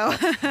like, well,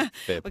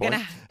 we're going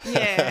to,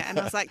 And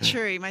I was like,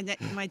 true,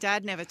 my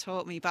dad never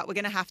taught me, but we're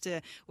going to have to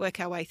work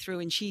our way through.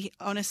 And she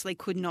honestly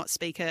could not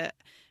speak a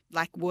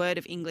word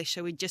of English.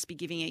 So we'd just be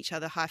giving each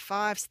other high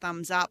fives,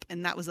 thumbs up.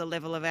 And that was the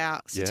level of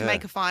so to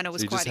make a final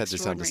was quite extraordinary. You just had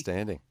this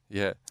understanding.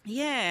 Yeah.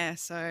 Yeah.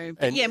 So,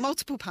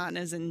 multiple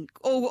partners and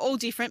all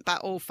different,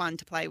 but all fun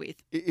to play with.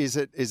 Is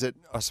it,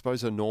 I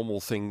suppose, a normal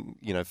thing,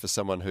 for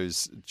someone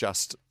who's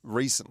just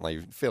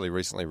fairly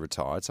recently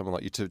retired, someone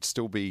like you, to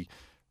still be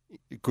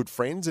good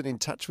friends and in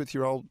touch with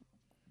your old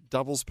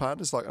doubles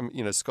partners? Like,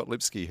 Scott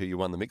Lipsky, who you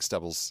won the mixed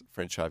doubles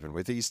French Open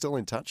with. Are you still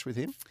in touch with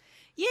him?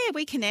 Yeah,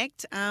 we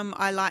connect.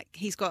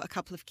 He's got a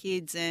couple of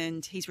kids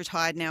and he's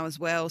retired now as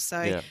well.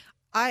 So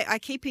I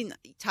keep in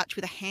touch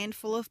with a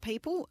handful of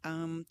people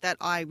that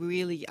I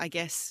really, I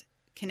guess,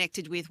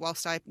 connected with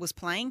whilst I was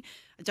playing.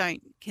 I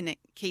don't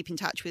keep in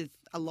touch with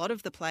a lot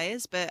of the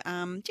players, but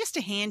just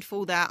a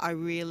handful that I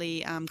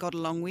really got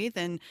along with.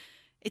 And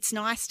it's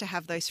nice to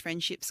have those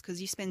friendships because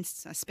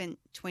I spent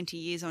 20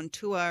 years on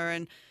tour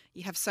and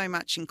you have so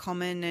much in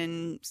common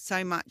and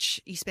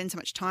you spend so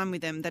much time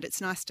with them that it's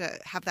nice to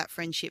have that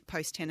friendship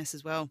post-tennis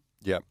as well.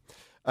 Yeah.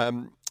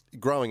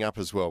 Growing up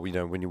as well,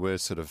 when you were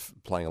sort of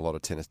playing a lot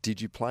of tennis,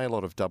 did you play a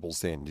lot of doubles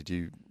then? Did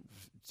you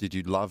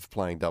love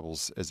playing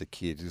doubles as a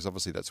kid? Because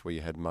obviously that's where you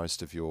had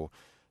most of your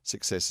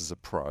success as a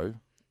pro.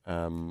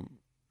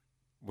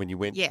 When you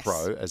went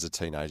pro as a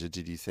teenager,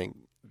 did you think,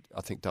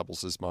 I think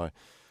doubles is going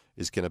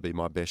to be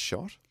my best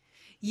shot?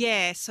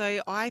 Yeah,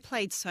 so I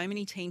played so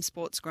many team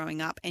sports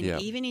growing up, and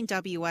even in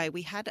WA,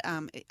 we had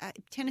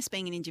tennis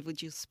being an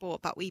individual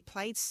sport, but we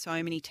played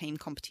so many team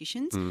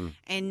competitions.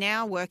 And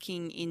now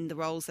working in the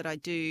roles that I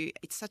do,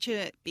 it's such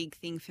a big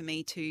thing for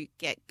me to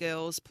get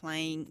girls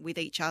playing with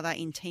each other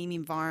in team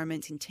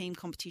environments, in team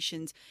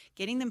competitions,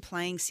 getting them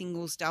playing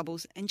singles,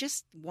 doubles, and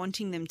just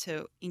wanting them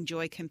to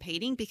enjoy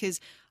competing because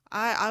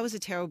I was a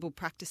terrible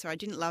practicer. I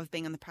didn't love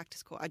being on the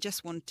practice court. I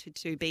just wanted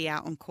to be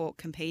out on court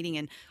competing,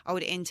 and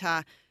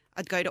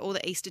I'd go to all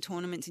the Easter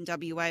tournaments in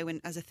WA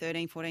as a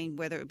 13, 14,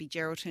 whether it would be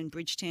Geraldton,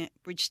 Bridgetown.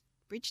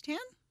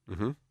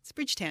 Mm-hmm. It's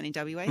Bridgetown in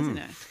WA, isn't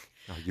it?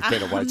 Oh, you've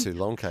been away too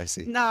long,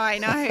 Casey. No, I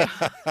know.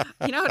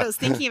 You know what I was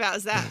thinking about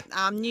was that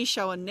new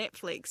show on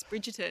Netflix,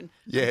 Bridgerton.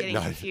 Yeah, I'm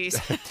getting confused.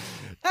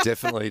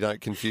 Definitely don't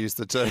confuse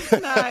the two.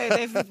 No,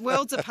 they're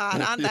worlds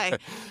apart, aren't they?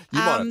 You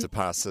might have to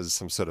pass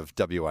some sort of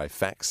WA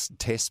fax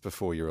test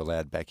before you're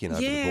allowed back in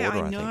over the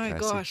border, I know. I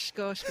think, Casey.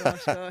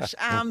 Gosh.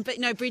 But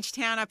no,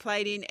 Bridgetown I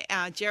played in,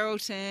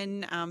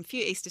 Geraldton, a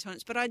few Easter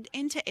tournaments, but I'd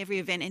enter every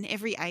event in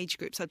every age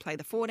group. So I'd play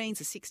the 14s,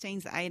 the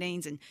 16s, the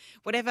 18s, and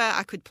whatever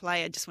I could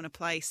play, I just want to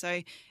play.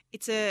 So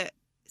it's a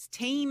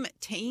team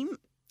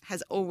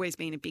has always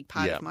been a big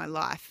part of my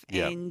life.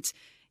 And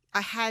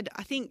I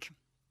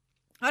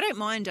don't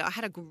mind it. I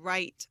had a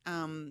great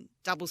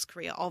doubles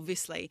career,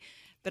 obviously,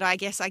 but I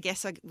guess I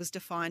was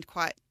defined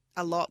quite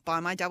a lot by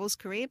my doubles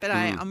career. But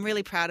I'm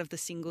really proud of the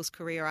singles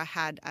career I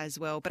had as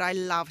well. But I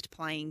loved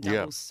playing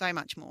doubles so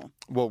much more.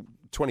 Well,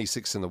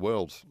 26 in the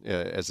world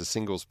as a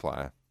singles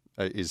player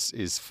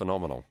is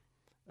phenomenal.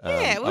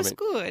 Yeah, it was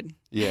good.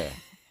 Yeah.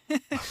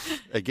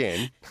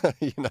 Again,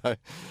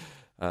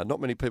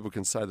 not many people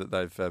can say that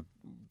they've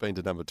been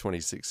to number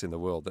 26 in the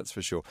world, that's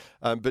for sure.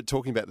 But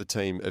talking about the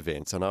team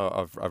events, I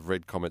know I've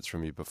read comments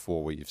from you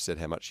before where you've said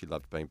how much you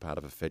loved being part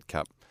of a Fed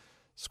Cup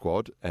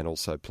squad and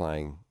also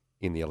playing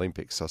in the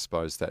Olympics. I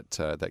suppose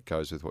that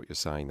goes with what you're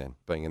saying then,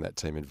 being in that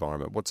team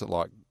environment. What's it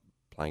like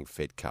playing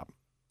Fed Cup?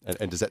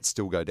 And does that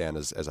still go down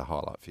as a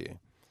highlight for you?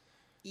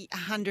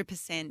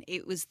 100%.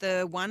 It was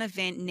the one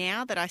event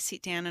now that I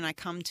sit down and I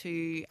come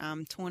to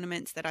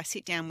tournaments that I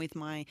sit down with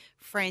my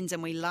friends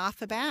and we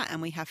laugh about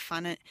and we have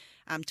fun at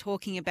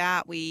talking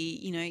about.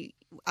 We,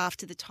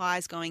 after the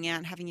ties, going out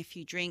and having a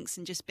few drinks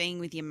and just being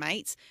with your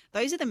mates.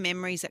 Those are the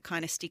memories that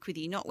kind of stick with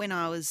you, not when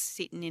I was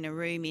sitting in a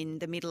room in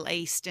the Middle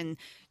East and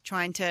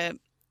trying to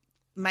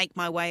make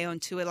my way on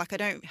tour. Like, I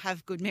don't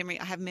have good memory.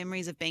 I have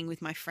memories of being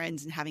with my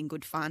friends and having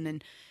good fun,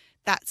 and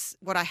that's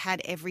what I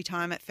had every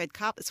time at Fed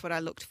Cup. It's what I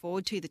looked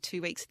forward to, the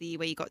 2 weeks of the year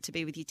where you got to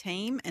be with your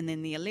team, and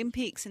then the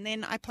Olympics. And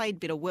then I played a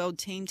bit of world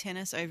team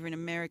tennis over in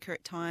America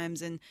at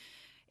times. And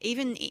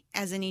even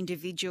as an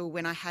individual,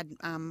 when I had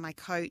my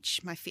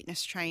coach, my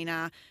fitness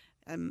trainer,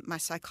 my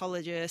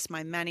psychologist,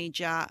 my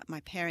manager,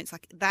 my parents,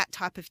 like that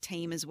type of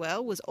team as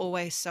well was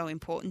always so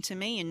important to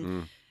me.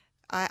 And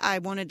I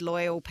wanted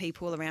loyal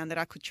people around that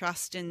I could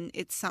trust. And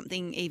it's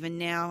something even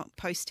now,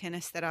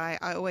 post-tennis, that I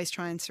always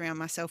try and surround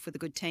myself with a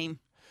good team.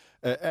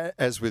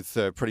 As with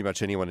pretty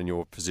much anyone in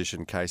your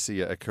position,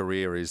 Casey, a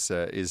career is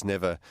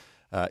never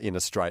in a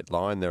straight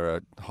line. There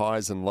are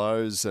highs and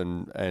lows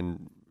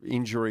and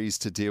injuries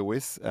to deal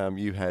with.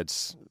 You had,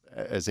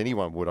 as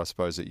anyone would, I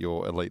suppose, at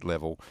your elite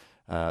level,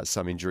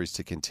 some injuries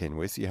to contend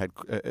with. You had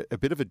a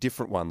bit of a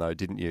different one, though,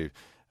 didn't you,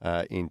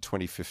 in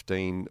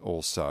 2015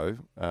 or so,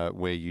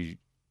 where you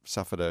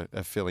suffered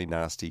a fairly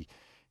nasty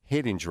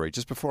head injury.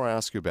 Just before I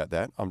ask you about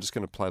that, I'm just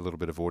going to play a little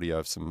bit of audio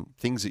of some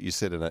things that you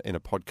said in a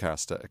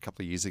podcast a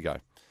couple of years ago.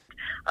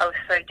 I was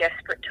so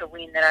desperate to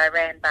win that I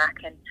ran back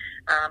and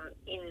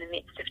in the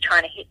midst of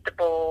trying to hit the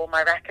ball,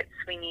 my racket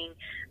swinging,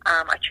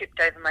 I tripped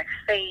over my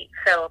feet,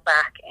 fell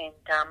back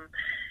and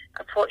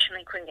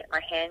unfortunately couldn't get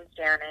my hands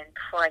down, and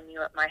before I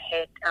knew it, my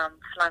head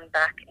flung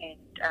back and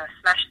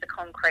smashed the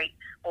concrete.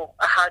 Well,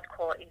 a hard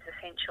court is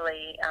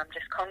essentially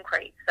just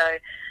concrete. So,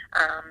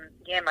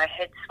 my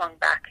head swung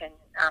back and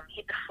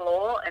hit the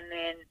floor, and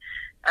then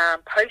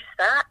post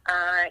that,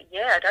 I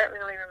don't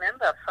really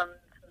remember from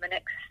the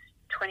next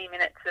 20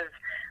 minutes of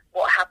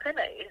what happened.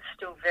 It's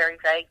still very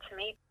vague to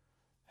me.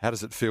 How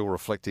does it feel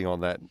reflecting on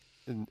that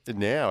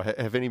now?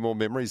 Have any more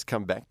memories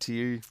come back to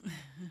you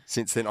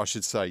since then? I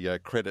should say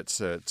credits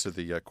to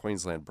the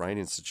Queensland Brain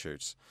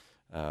Institute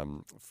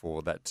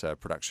for that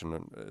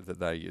production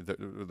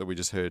that we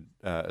just heard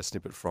a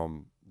snippet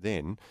from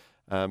then.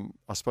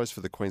 I suppose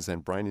for the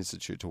Queensland Brain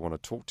Institute to want to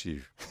talk to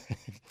you,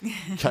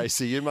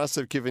 Casey, you must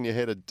have given your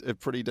head a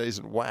pretty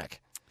decent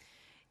whack.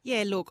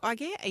 Yeah, look, I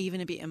get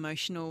even a bit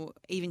emotional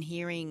even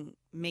hearing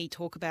me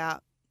talk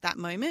about that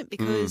moment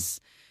because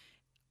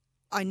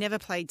I never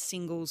played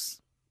singles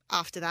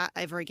after that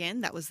ever again.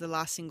 That was the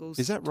last singles.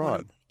 Is that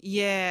right?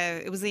 Yeah,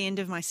 it was the end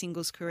of my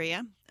singles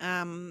career.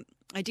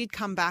 I did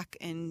come back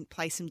and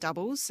play some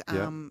doubles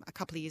a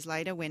couple of years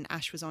later when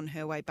Ash was on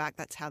her way back.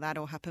 That's how that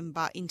all happened.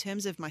 But in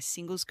terms of my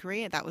singles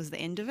career, that was the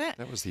end of it.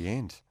 That was the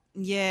end.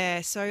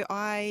 Yeah, so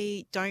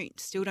I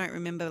still don't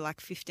remember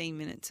like 15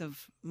 minutes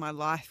of my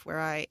life where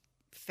I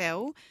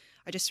fell.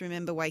 I just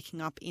remember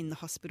waking up in the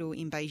hospital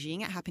in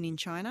Beijing. It happened in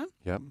China.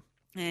 Yep.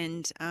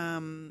 And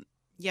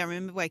I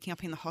remember waking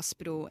up in the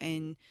hospital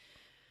and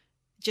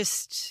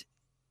just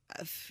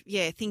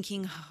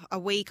thinking a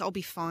week I'll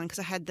be fine, because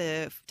I had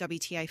the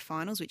WTA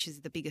finals, which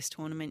is the biggest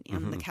tournament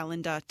on the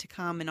calendar to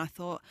come, and I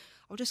thought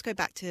I'll just go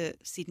back to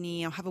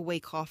Sydney, I'll have a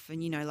week off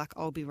and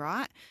I'll be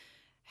right.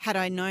 Had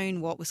I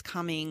known what was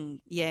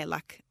coming,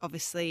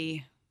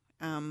 obviously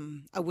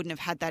I wouldn't have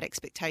had that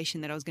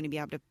expectation that I was going to be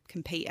able to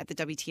compete at the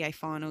WTA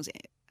finals.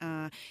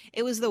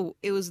 It was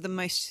the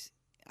most,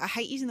 I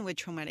hate using the word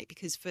traumatic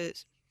because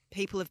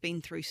people have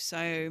been through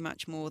so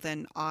much more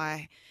than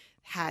I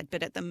had,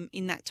 but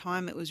in that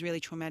time it was really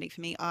traumatic for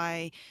me.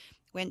 I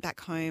went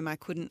back home. I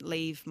couldn't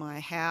leave my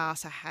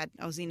house. I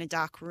was in a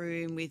dark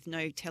room with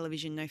no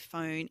television, no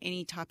phone,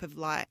 any type of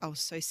light. I was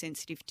so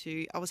sensitive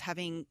to. I was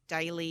having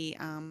daily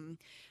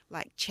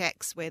like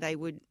checks where they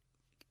would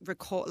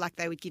record, like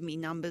they would give me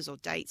numbers or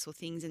dates or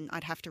things, and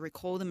I'd have to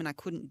recall them, and I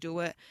couldn't do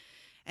it.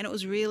 And it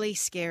was really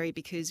scary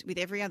because with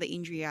every other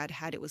injury I'd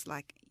had, it was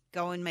like,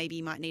 go and maybe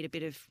you might need a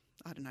bit of,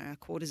 I don't know, a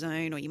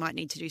cortisone, or you might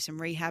need to do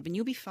some rehab and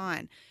you'll be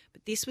fine.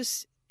 But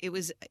it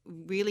was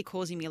really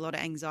causing me a lot of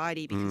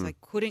anxiety because I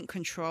couldn't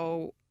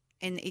control,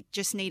 and it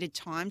just needed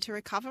time to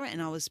recover,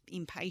 and I was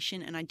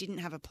impatient and I didn't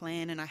have a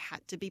plan, and I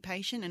had to be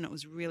patient, and it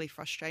was really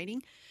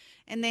frustrating.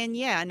 And then,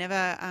 I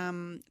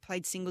never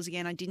played singles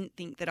again. I didn't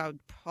think that I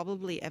would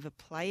probably ever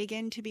play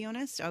again, to be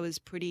honest. I was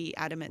pretty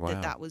adamant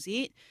that was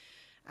it.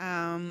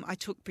 I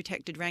took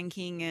protected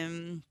ranking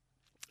and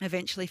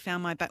eventually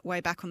found my way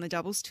back on the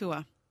doubles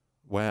tour.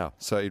 Wow.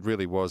 So it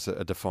really was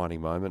a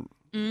defining moment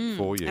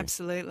for you.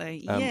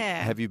 Absolutely.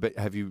 Have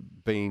you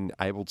been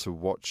able to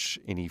watch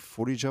any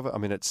footage of it? I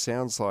mean, it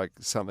sounds like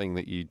something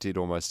that you did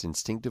almost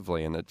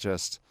instinctively, and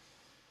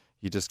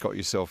you just got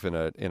yourself in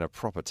a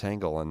proper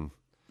tangle. And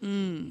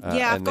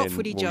I've got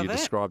footage of it. You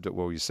described it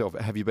well yourself.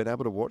 Have you been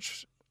able to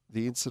watch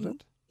the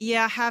incident?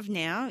 Yeah, I have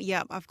now.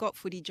 Yeah, I've got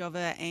footage of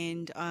it,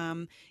 and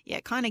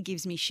it kind of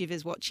gives me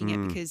shivers watching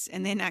it because.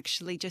 And then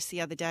actually, just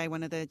the other day,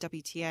 one of the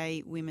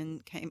WTA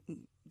women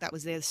that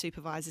was there, the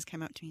supervisors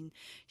came up to me and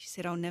she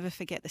said, "I'll never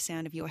forget the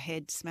sound of your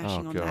head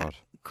smashing on that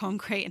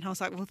concrete." And I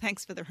was like, "Well,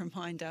 thanks for the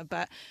reminder."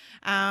 But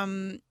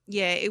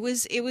it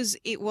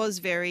was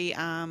very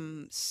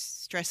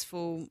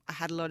stressful. I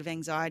had a lot of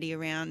anxiety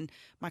around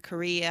my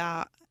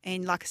career,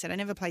 and like I said, I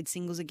never played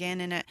singles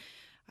again, and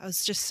I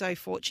was just so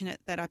fortunate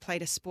that I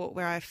played a sport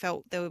where I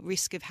felt the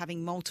risk of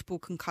having multiple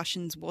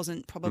concussions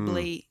wasn't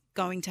probably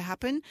going to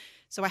happen.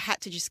 So I had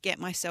to just get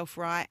myself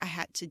right. I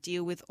had to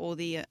deal with all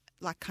the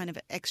kind of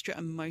extra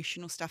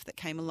emotional stuff that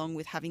came along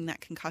with having that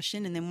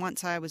concussion. And then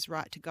once I was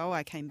right to go,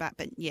 I came back.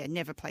 But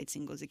never played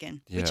singles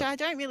again, which I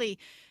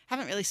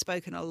haven't really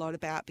spoken a lot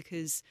about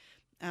because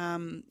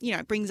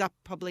it brings up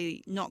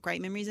probably not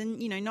great memories, and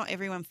not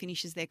everyone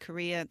finishes their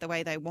career the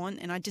way they want,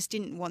 and I just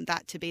didn't want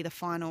that to be the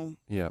final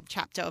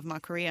chapter of my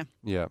career.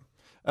 Yeah.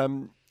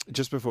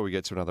 Just before we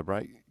get to another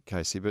break,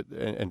 Casey,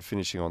 and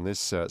finishing on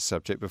this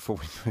subject before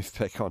we move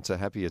back on to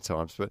happier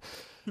times, but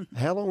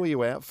how long were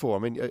you out for? I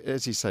mean,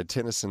 as you say,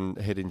 tennis and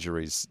head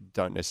injuries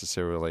don't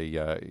necessarily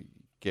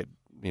get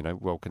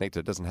well connected.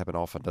 It doesn't happen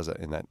often, does it,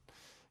 in that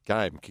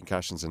game?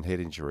 Concussions and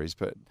head injuries,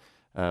 but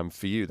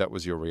for you, that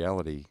was your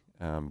reality.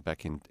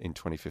 Back in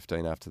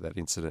 2015 after that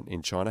incident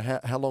in China.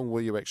 How long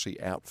were you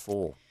actually out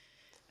for?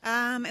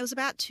 It was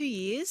about 2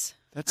 years.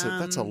 That's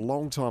a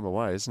long time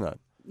away, isn't it?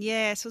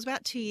 Yeah, so it was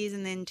about 2 years,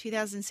 and then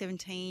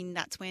 2017,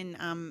 that's when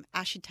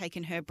Ash had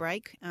taken her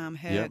break,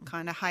 her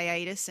kind of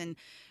hiatus, and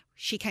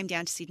she came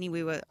down to Sydney.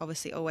 We were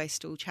obviously always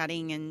still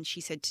chatting, and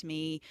she said to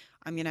me,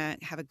 "I'm going to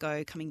have a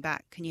go coming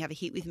back. Can you have a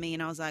hit with me?"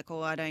 And I was like,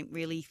 "Oh, I don't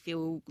really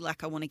feel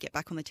like I want to get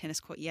back on the tennis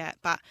court yet."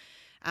 But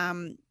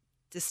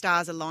the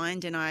stars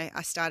aligned and I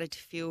started to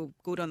feel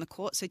good on the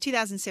court. So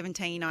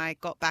 2017, I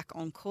got back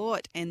on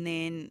court and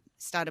then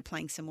started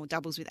playing some more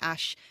doubles with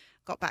Ash,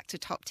 got back to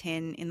top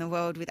 10 in the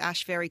world with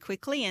Ash very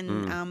quickly,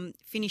 and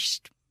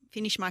finished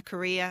my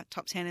career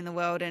top 10 in the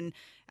world, and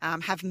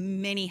have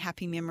many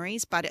happy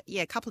memories. But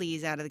a couple of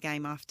years out of the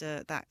game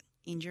after that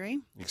injury.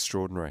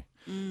 Extraordinary.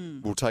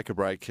 We'll take a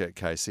break,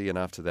 Casey, and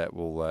after that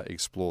we'll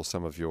explore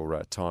some of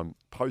your time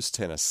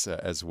post-tennis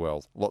as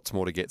well. Lots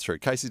more to get through.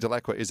 Casey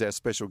Dell'Acqua is our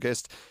special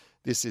guest.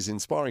 This is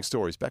Inspiring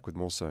Stories. Back with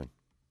more soon.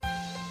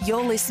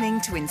 You're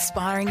listening to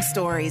Inspiring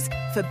Stories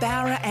for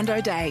Bowra and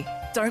O'Dea.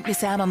 Don't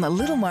miss out on the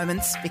little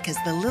moments, because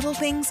the little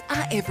things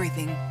are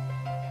everything.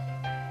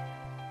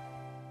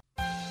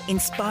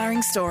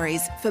 Inspiring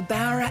Stories for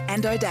Bowra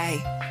and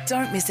O'Dea.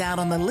 Don't miss out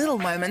on the little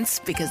moments,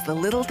 because the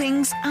little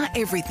things are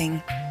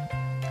everything.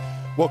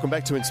 Welcome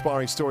back to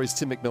Inspiring Stories.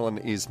 Tim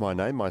McMillan is my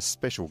name. My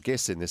special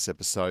guest in this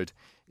episode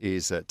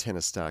is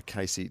tennis star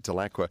Casey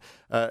Dell'Acqua.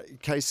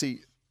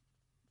 Casey,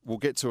 we'll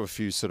get to a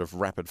few sort of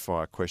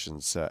rapid-fire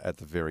questions at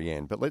the very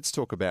end, but let's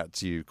talk about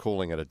you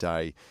calling it a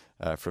day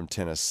from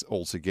tennis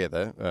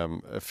altogether,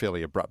 a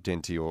fairly abrupt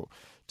end to your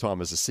time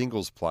as a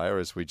singles player,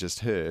 as we just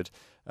heard,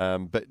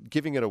 but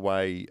giving it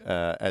away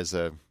as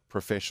a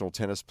professional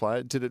tennis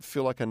player, did it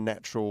feel like a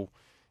natural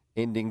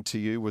ending to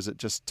you? Was it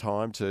just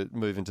time to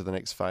move into the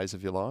next phase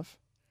of your life?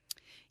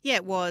 Yeah,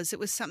 it was. It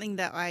was something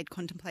that I had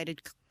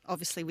contemplated,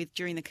 obviously,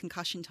 during the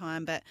concussion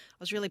time, but I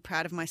was really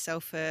proud of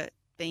myself for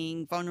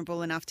being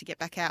vulnerable enough to get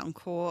back out on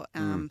court.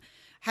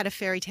 Had a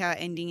fairy tale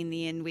ending in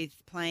the end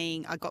with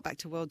playing. I got back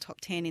to world top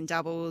 10 in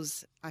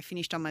doubles. I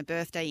finished on my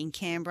birthday in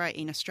Canberra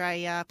in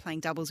Australia playing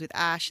doubles with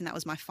Ash, and that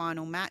was my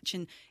final match.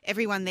 And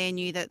everyone there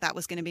knew that that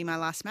was going to be my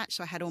last match,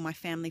 so I had all my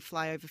family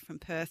fly over from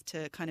Perth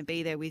to kind of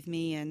be there with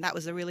me, and that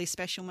was a really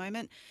special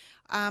moment.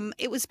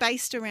 It was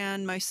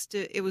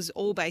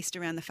all based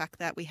around the fact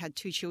that we had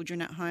 2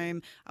 children at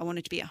home. I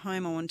wanted to be at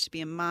home. I wanted to be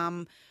a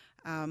mum.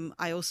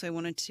 I also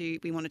wanted to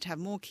have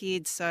more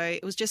kids. So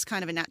it was just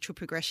kind of a natural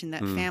progression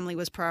that family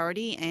was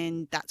priority,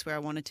 and that's where I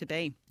wanted to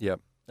be.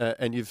 Yep.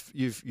 And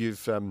you've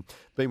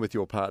been with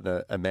your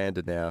partner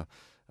Amanda now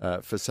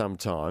for some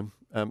time.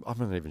 I'm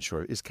not even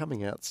sure. Is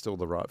coming out still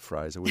the right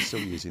phrase? Are we still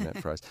using that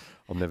phrase?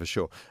 I'm never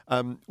sure.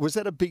 Was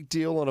that a big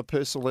deal on a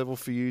personal level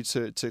for you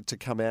to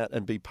come out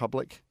and be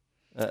public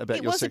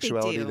about your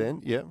sexuality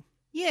then? Yeah.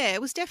 Yeah,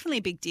 it was definitely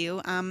a big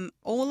deal.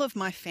 All of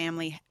my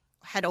family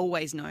had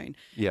always known.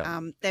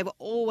 Yeah. They were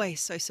always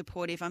so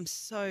supportive. I'm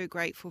so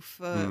grateful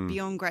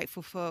beyond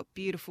grateful for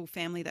beautiful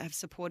family that have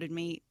supported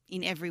me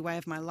in every way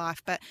of my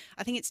life. But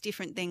I think it's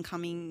different than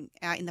coming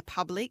out in the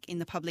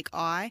public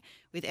eye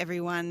with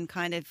everyone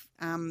kind of,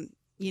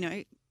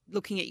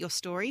 looking at your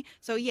story.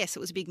 So yes, it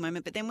was a big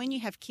moment. But then when you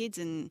have kids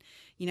and,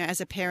 as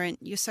a parent,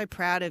 you're so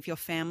proud of your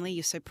family,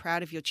 you're so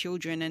proud of your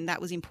children. And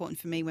that was important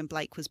for me when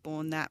Blake was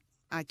born, that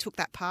I took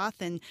that path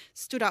and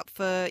stood up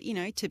for,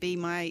 to be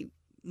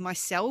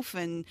myself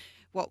and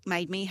what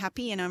made me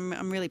happy, and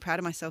I'm really proud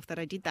of myself that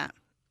I did that.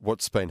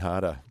 What's been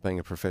harder, being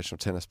a professional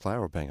tennis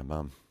player or being a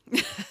mum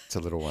to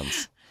little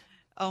ones?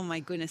 Oh my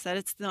goodness, I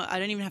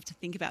don't even have to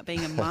think about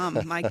being a mum.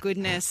 My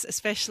goodness,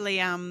 especially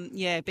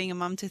being a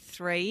mum to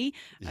 3,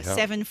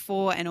 7,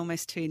 4, and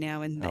almost 2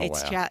 now, and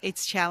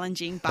it's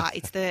challenging, but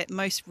it's the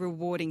most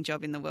rewarding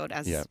job in the world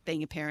as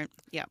being a parent.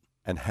 Yeah.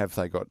 And have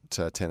they got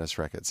tennis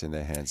rackets in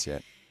their hands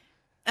yet?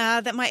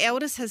 That my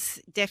eldest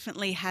has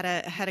definitely had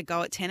a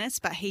go at tennis,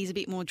 but he's a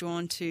bit more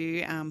drawn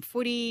to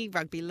footy,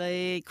 rugby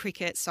league,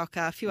 cricket,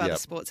 soccer, a few other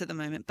sports at the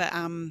moment. But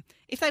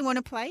if they want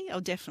to play,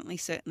 I'll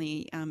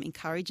certainly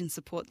encourage and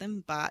support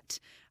them. But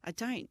I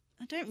don't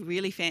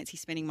really fancy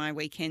spending my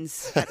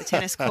weekends at the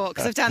tennis court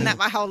because I've done that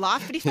my whole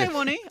life. But if they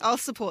want to, I'll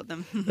support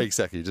them.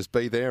 Exactly. Just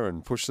be there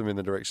and push them in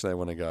the direction they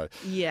want to go.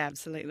 Yeah,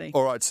 absolutely.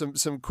 All right.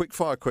 Some quick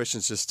fire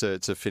questions just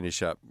to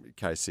finish up,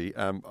 Casey.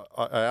 I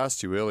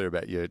asked you earlier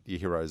about your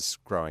heroes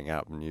growing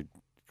up, and you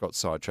got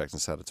sidetracked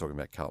and started talking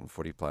about Carlton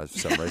footy players for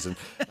some reason.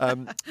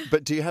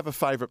 But do you have a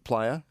favourite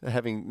player,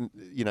 having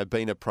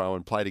been a pro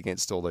and played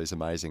against all these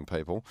amazing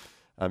people?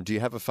 Do you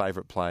have a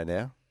favourite player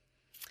now?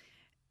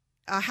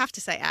 I have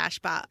to say Ash,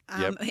 but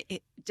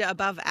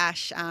above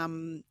Ash,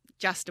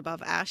 just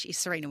above Ash is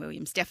Serena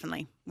Williams,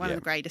 definitely. One of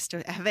the greatest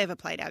to have ever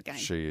played our game.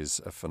 She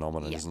is a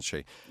phenomenon, isn't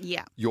she?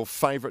 Yeah. Your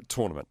favourite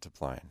tournament to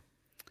play in?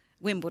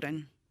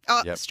 Wimbledon.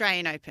 Oh,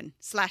 Australian Open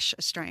 /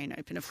 Australian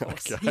Open, of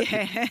course.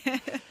 Okay.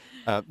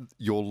 Yeah.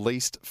 Your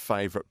least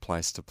favourite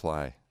place to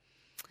play?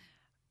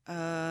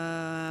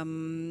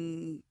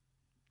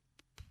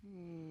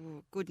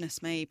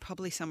 Goodness me,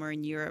 probably somewhere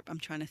in Europe. I'm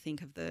trying to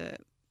think of the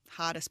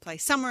hardest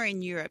place. Somewhere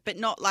in Europe, but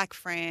not like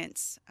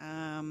France.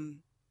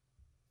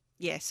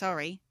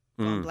 Sorry.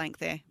 Gone blank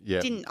there.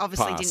 Yeah. Didn't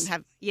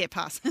have... Yeah,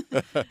 pass.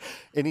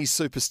 Any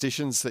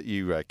superstitions that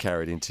you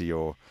carried into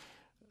your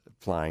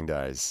playing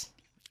days?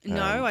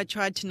 No, I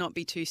tried to not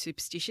be too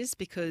superstitious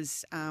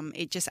because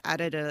it just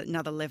added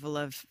another level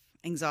of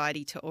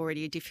anxiety to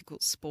already a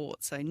difficult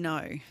sport, so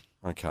no.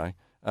 Okay.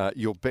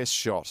 Your best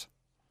shot?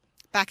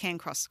 Backhand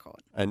cross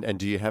court. And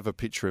do you have a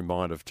picture in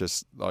mind of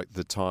just like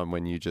the time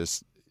when you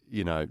just,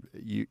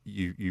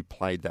 you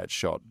played that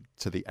shot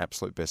to the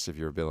absolute best of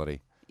your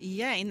ability?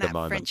 Yeah, in that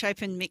French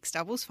Open mixed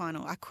doubles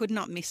final, I could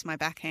not miss my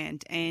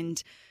backhand.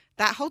 And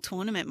that whole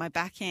tournament, my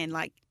backhand,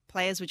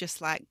 players were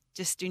just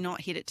do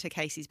not hit it to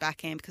Casey's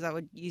backhand, because I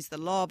would use the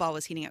lob. I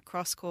was hitting it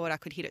cross court. I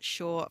could hit it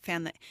short.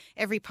 Found that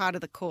every part of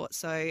the court.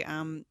 So,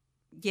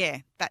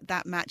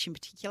 that match in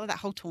particular, that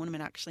whole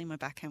tournament, actually, my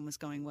backhand was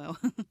going well.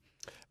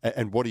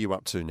 And what are you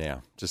up to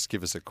now? Just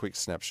give us a quick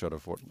snapshot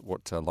of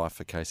what life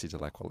for Casey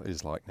Dellacqua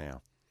is like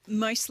now.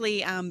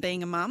 Mostly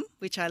being a mum,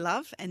 which I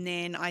love, and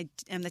then I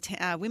am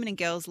the women and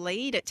girls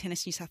lead at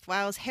Tennis New South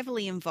Wales,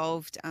 heavily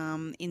involved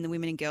in the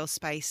women and girls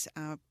space,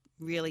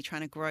 really trying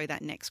to grow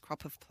that next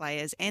crop of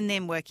players, and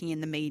then working in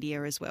the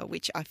media as well,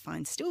 which I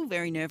find still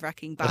very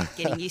nerve-wracking, but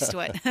getting used to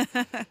it.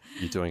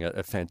 You're doing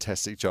a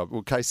fantastic job.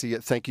 Well, Casey,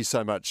 thank you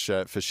so much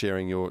for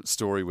sharing your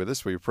story with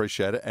us. We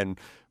appreciate it, and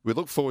we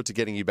look forward to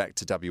getting you back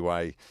to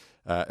WA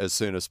as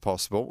soon as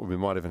possible. We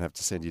might even have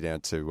to send you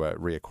down to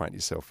reacquaint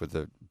yourself with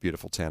the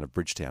beautiful town of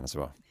Bridgetown as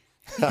well.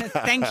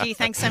 Thank you.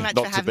 Thanks so much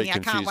for having me. I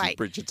can't wait.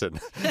 Bridgerton.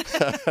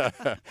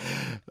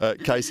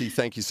 Casey,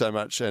 thank you so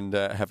much, and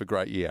have a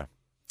great year.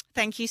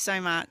 Thank you so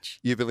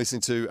much. You've been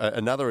listening to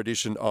another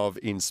edition of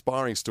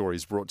Inspiring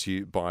Stories, brought to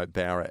you by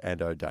Bowra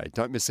and O'Dea.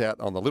 Don't miss out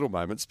on the little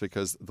moments,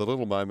 because the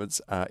little moments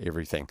are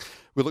everything.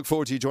 We look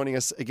forward to you joining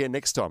us again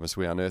next time as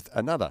we unearth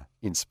another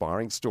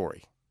inspiring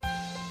story.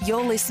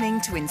 You're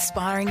listening to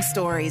Inspiring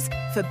Stories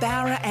for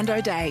Bowra and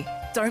O'Dea.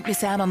 Don't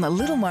miss out on the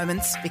little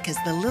moments, because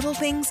the little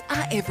things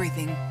are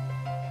everything.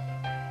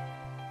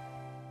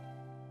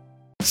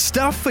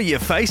 Stuff for your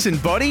face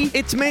and body?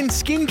 It's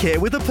men's skincare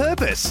with a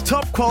purpose.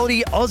 Top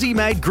quality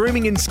Aussie-made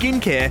grooming and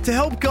skincare to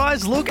help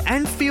guys look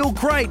and feel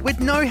great with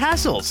no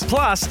hassles.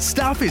 Plus,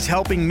 Stuff is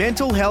helping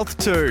mental health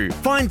too.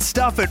 Find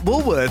Stuff at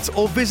Woolworths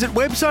or visit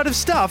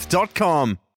websiteofstuff.com.